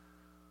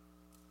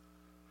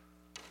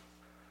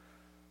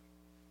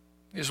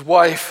 His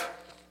wife,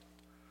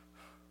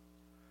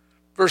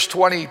 verse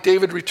 20,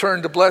 David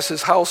returned to bless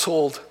his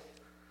household.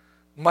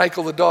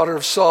 Michal, the daughter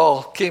of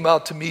Saul, came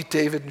out to meet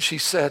David, and she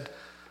said,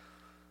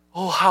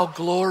 "Oh, how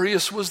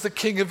glorious was the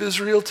king of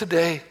Israel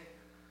today,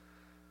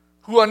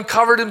 who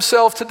uncovered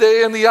himself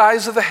today in the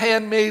eyes of the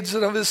handmaids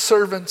and of his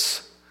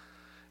servants,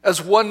 as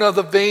one of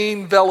the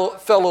vain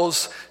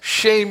fellows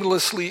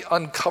shamelessly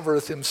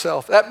uncovereth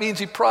himself." That means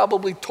he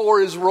probably tore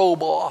his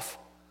robe off.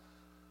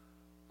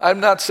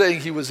 I'm not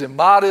saying he was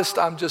immodest.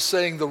 I'm just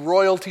saying the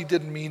royalty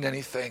didn't mean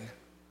anything.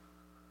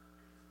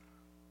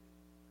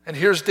 And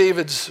here's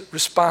David's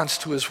response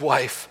to his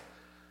wife.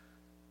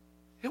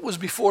 It was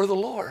before the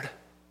Lord.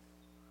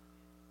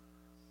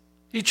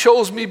 He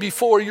chose me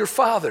before your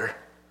father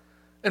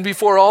and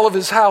before all of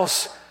his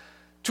house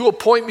to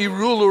appoint me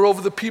ruler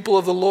over the people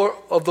of the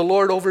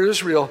Lord over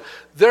Israel.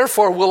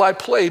 Therefore will I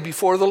play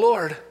before the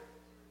Lord.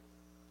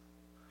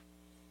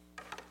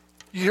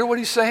 You hear what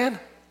he's saying?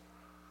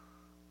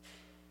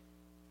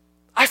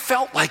 I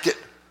felt like it.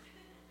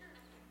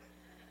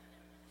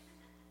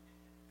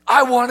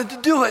 I wanted to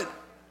do it.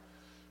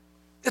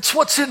 It's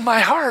what's in my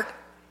heart.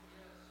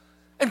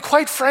 And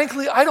quite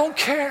frankly, I don't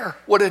care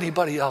what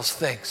anybody else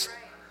thinks.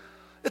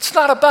 It's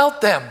not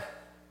about them.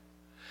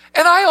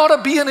 And I ought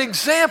to be an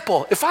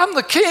example. If I'm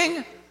the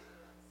king,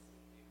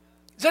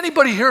 is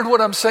anybody hearing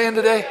what I'm saying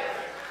today?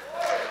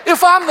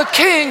 If I'm the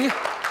king,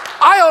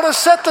 I ought to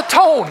set the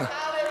tone.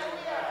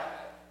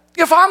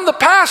 If I'm the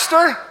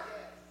pastor,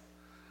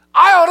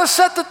 I ought to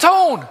set the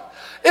tone.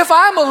 If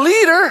I'm a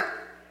leader,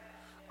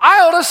 I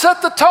ought to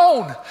set the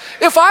tone.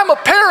 If I'm a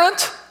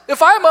parent,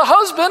 if I'm a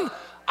husband,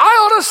 I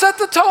ought to set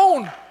the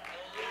tone.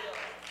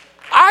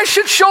 I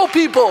should show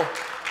people.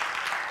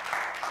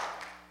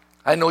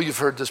 I know you've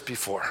heard this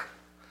before.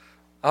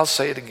 I'll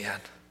say it again.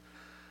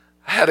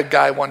 I had a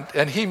guy one,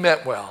 and he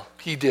meant well.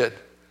 He did.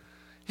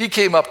 He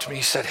came up to me,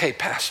 he said, "Hey,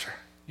 pastor,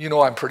 you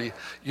know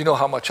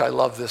how much I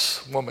love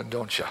this woman,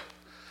 don't you?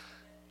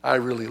 I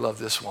really love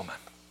this woman."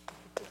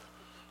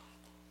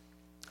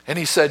 And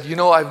he said,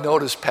 "I've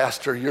noticed,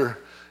 pastor,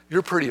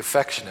 you're pretty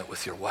affectionate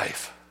with your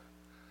wife.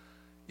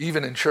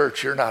 Even in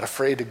church, you're not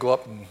afraid to go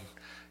up and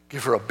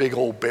give her a big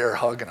old bear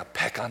hug and a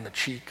peck on the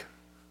cheek."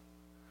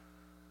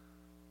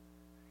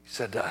 He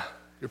said,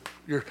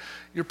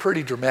 you're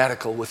pretty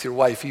dramatical with your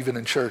wife, even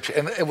in church.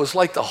 And it was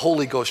like the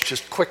Holy Ghost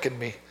just quickened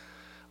me.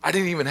 I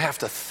didn't even have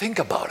to think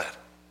about it.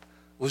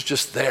 It was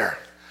just there.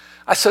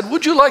 I said,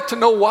 "Would you like to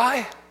know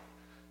why?"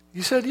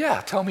 He said,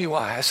 "Yeah, tell me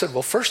why." I said,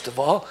 "Well, first of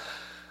all,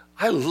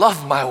 I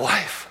love my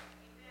wife.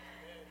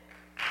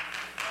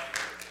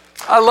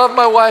 I love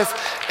my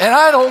wife, and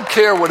I don't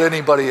care what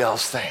anybody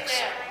else thinks.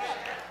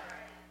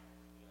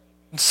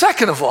 And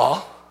second of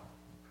all,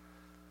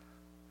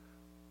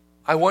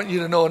 I want you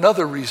to know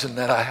another reason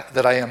that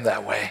I am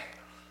that way.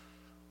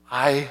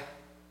 I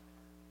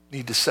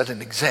need to set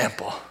an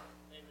example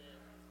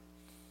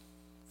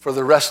for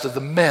the rest of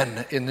the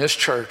men in this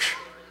church.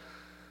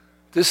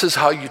 This is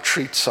how you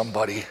treat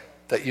somebody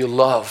that you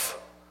love,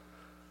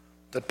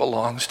 that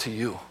belongs to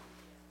you."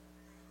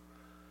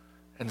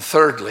 And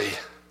thirdly,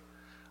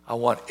 I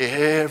want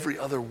every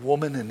other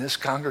woman in this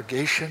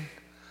congregation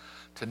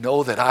to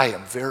know that I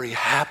am very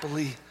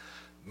happily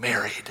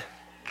married.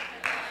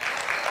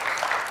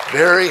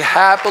 Very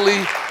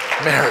happily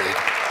married.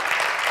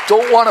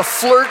 Don't want to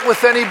flirt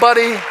with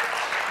anybody,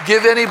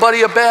 give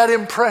anybody a bad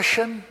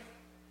impression.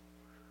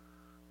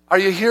 Are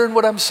you hearing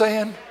what I'm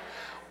saying?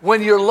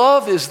 When your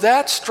love is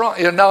that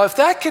strong, now if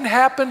that can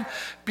happen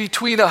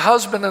between a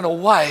husband and a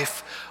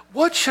wife,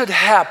 what should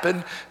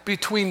happen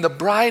between the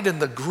bride and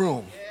the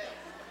groom?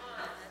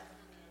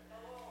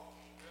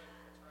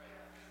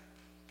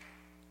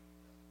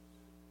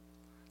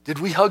 Did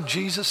we hug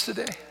Jesus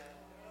today?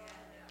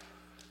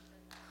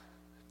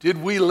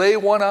 Did we lay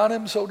one on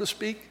him, so to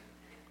speak?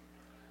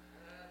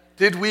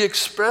 Did we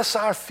express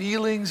our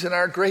feelings and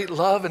our great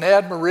love and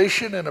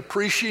admiration and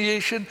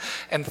appreciation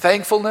and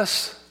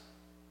thankfulness?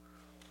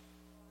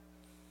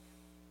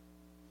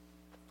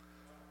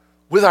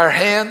 With our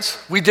hands?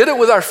 We did it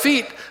with our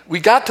feet. We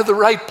got to the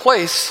right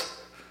place.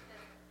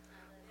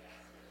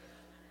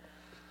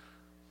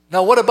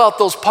 Now, what about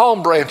those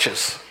palm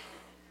branches?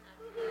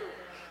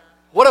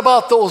 What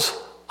about those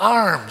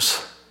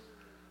arms?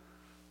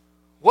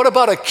 What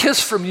about a kiss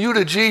from you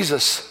to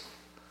Jesus?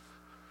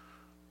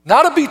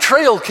 Not a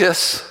betrayal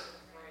kiss.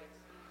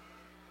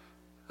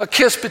 A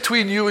kiss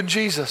between you and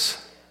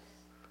Jesus.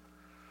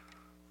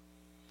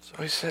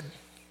 So he said,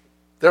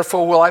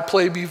 therefore will I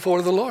play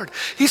before the Lord.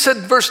 He said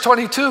in verse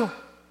 22,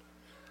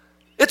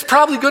 it's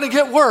probably going to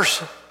get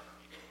worse.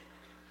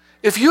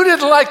 If you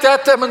didn't like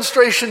that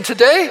demonstration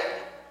today,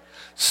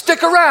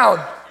 stick around.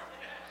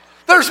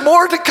 There's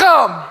more to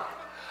come.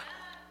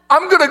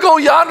 I'm going to go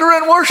yonder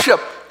and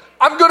worship.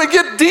 I'm going to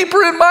get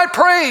deeper in my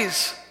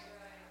praise.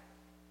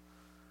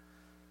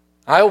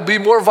 I will be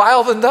more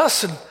vile than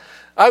thus, and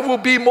I will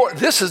be more,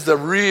 this is the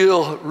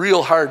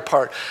real hard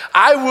part.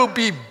 I will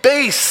be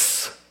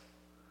base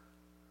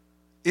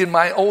in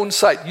my own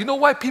sight. You know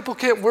why people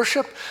can't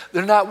worship?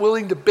 They're not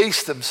willing to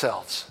base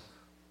themselves.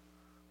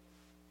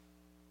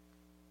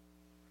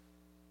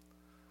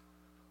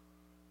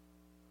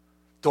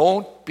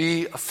 Don't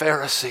be a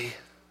Pharisee.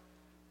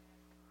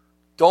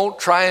 Don't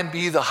try and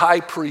be the high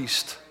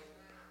priest.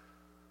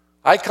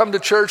 I come to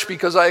church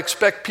because I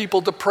expect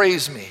people to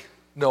praise me.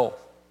 No.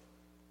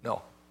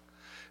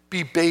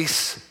 Be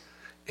base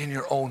in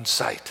your own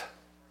sight.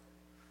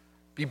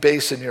 Be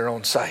base in your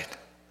own sight.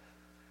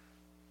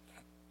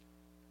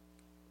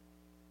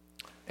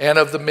 And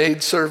of the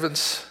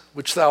maidservants,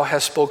 which thou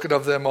hast spoken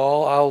of them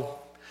all,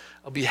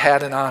 I'll be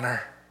had in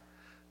honor.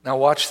 Now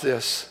watch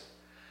this.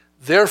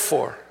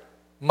 Therefore,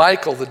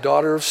 Michal, the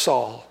daughter of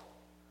Saul,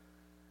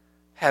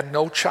 had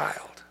no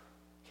child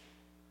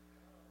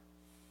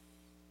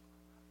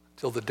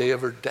till the day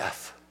of her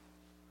death.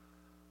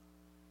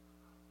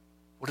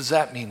 What does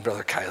that mean,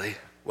 Brother Kielley?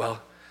 Well,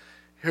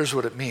 here's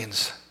what it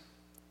means.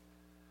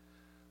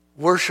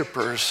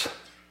 Worshipers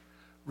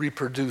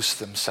reproduce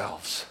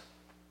themselves.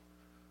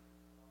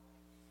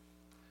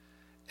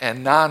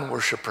 And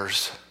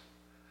non-worshipers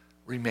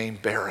remain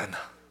barren.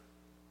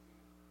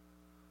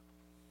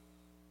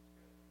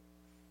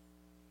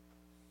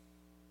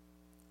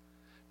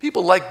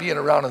 People like being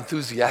around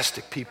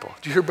enthusiastic people.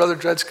 Did you hear Brother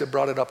Dredska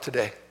brought it up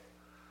today?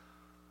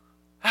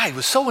 He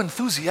was so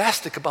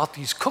enthusiastic about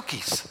these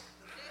cookies.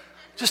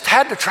 Just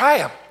had to try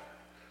them.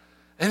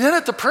 And then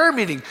at the prayer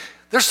meeting,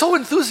 they're so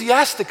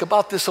enthusiastic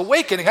about this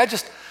awakening. I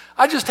just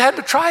had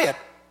to try it.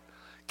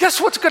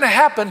 Guess what's going to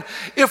happen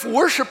if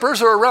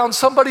worshipers are around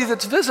somebody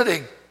that's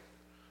visiting?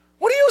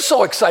 What are you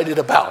so excited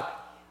about?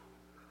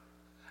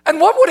 And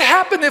what would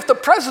happen if the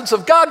presence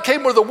of God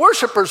came where the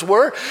worshipers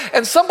were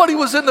and somebody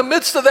was in the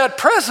midst of that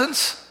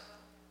presence?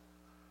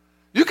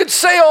 You can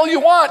say all you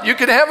want. You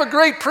can have a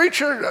great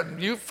preacher.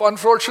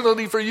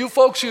 Unfortunately for you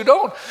folks, you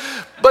don't.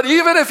 But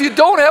even if you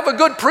don't have a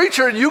good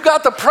preacher and you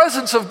got the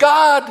presence of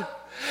God,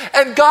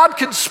 and God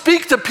can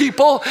speak to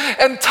people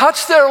and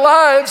touch their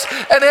lives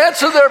and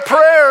answer their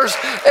prayers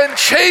and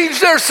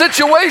change their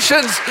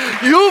situations,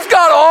 you've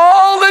got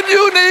all that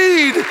you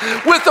need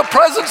with the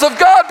presence of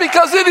God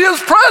because it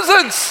is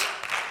presence.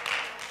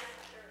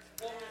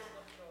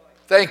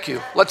 Thank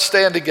you. Let's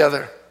stand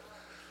together.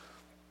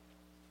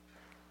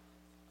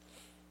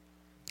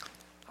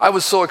 I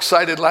was so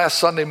excited last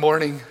Sunday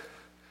morning,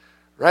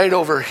 right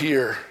over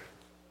here.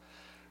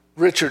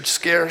 Richard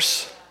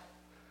Scarce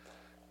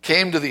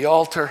came to the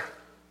altar,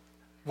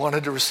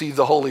 wanted to receive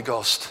the Holy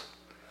Ghost.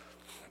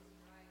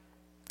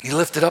 He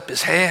lifted up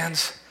his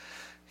hands.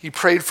 He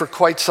prayed for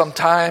quite some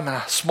time, and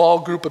a small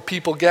group of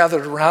people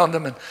gathered around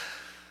him, and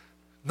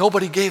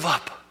nobody gave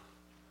up.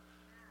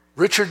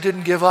 Richard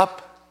didn't give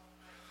up.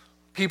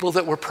 People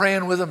that were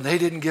praying with him, they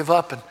didn't give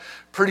up, and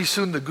pretty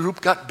soon the group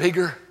got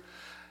bigger.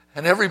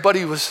 And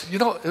everybody was,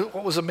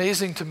 what was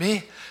amazing to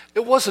me?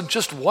 It wasn't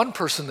just one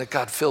person that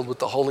got filled with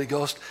the Holy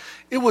Ghost.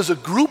 It was a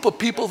group of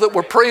people that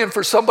were praying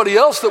for somebody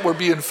else that were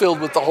being filled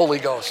with the Holy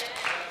Ghost.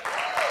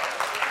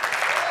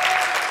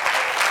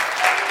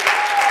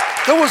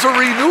 There was a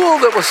renewal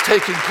that was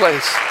taking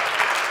place.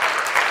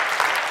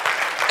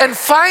 And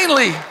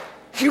finally,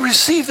 he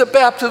received the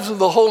baptism of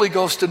the Holy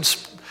Ghost and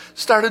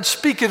started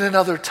speaking in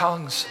other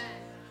tongues.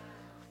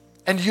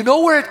 And you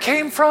know where it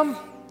came from?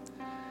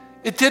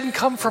 It didn't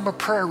come from a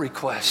prayer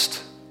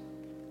request.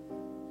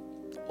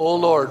 Oh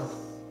Lord,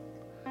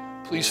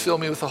 please fill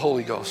me with the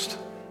Holy Ghost.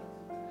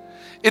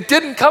 It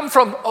didn't come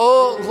from,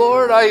 oh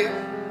Lord,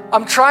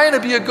 I'm trying to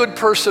be a good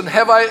person.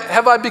 Have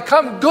I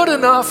become good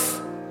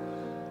enough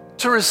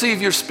to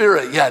receive your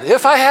Spirit yet?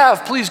 If I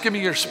have, please give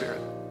me your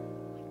Spirit.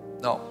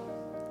 No.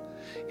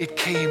 It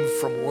came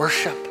from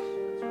worship.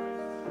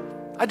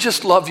 I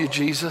just love you,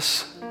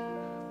 Jesus.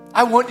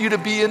 I want you to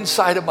be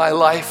inside of my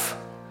life.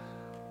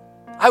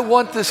 I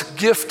want this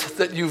gift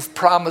that you've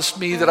promised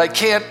me that I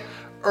can't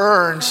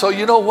earn. So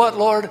you know what,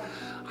 Lord?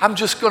 I'm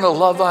just going to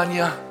love on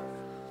you.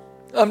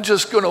 I'm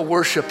just going to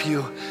worship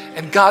you.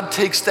 And God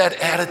takes that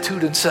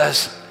attitude and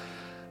says,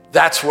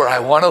 that's where I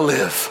want to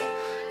live.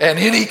 And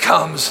in he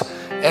comes,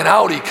 and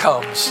out he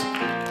comes.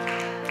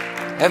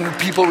 And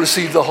people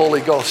receive the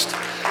Holy Ghost.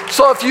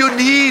 So if you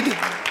need,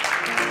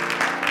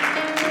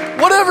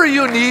 whatever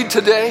you need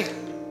today,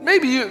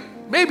 maybe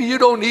you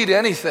don't need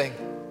anything.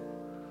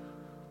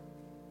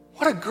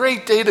 What a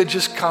great day to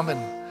just come and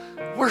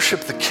worship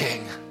the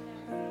King.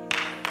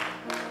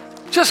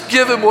 Just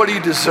give him what he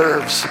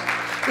deserves.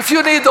 If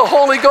you need the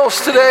Holy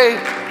Ghost today,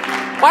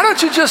 why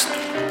don't you just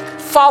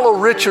follow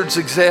Richard's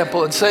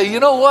example and say, you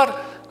know what?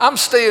 I'm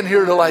staying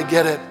here till I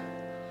get it.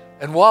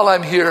 And while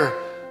I'm here,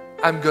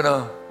 I'm going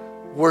to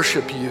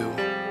worship you.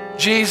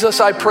 Jesus,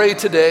 I pray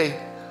today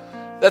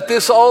that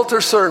this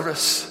altar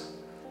service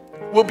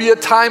will be a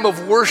time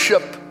of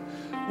worship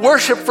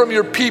from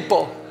your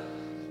people.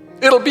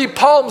 It'll be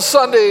Palm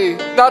Sunday,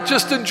 not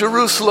just in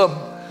Jerusalem,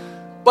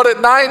 but at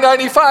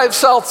 995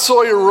 South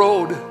Sawyer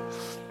Road.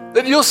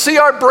 That you'll see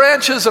our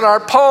branches and our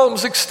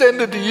palms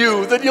extended to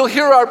you. That you'll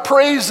hear our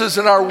praises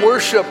and our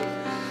worship.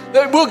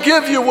 That we'll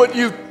give you what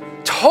you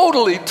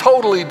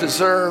totally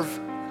deserve.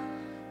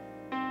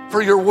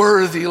 For you're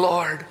worthy,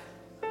 Lord.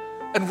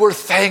 And we're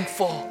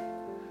thankful.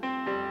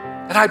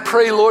 And I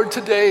pray, Lord,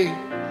 today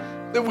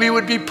that we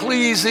would be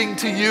pleasing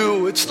to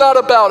you. It's not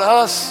about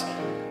us.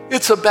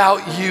 It's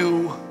about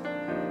you.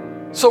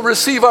 So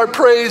receive our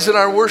praise and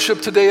our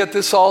worship today at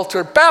this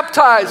altar.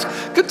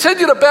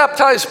 Continue to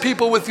baptize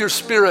people with your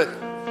Spirit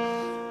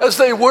as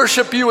they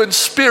worship you in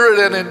spirit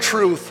and in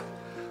truth,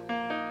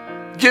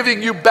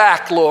 giving you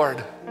back, Lord,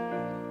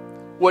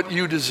 what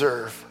you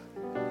deserve.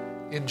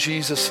 In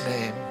Jesus'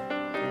 name.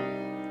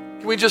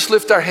 Can we just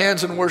lift our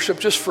hands and worship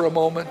just for a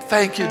moment?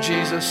 Thank you,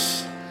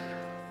 Jesus.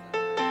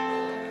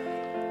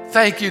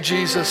 Thank you,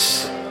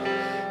 Jesus.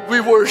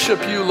 We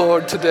worship you,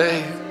 Lord,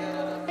 today.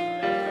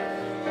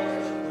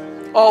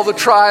 All the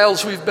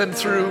trials we've been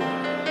through,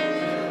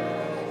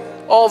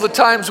 all the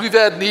times we've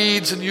had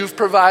needs and you've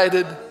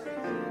provided.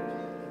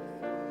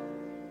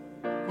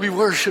 We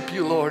worship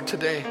you, Lord,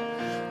 today.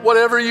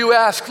 Whatever you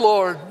ask,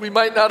 Lord, we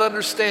might not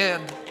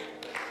understand,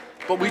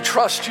 but we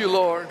trust you,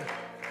 Lord.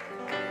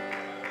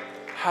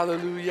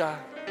 Hallelujah.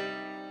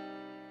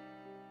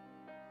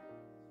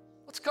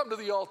 Let's come to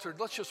the altar and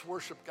let's just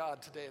worship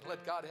God today and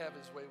let God have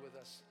his way with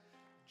us.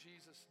 In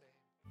Jesus' name.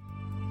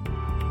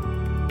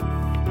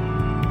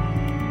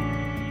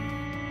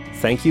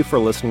 Thank you for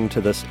listening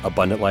to this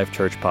Abundant Life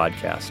Church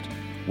podcast.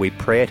 We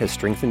pray it has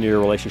strengthened your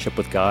relationship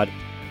with God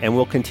and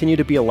will continue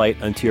to be a light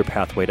unto your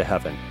pathway to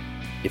heaven.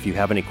 If you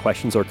have any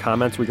questions or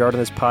comments regarding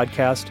this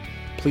podcast,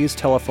 please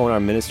telephone our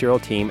ministerial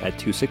team at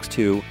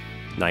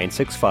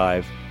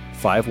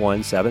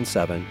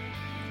 262-965-5177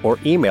 or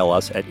email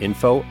us at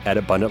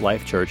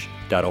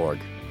info@abundantlifechurch.org.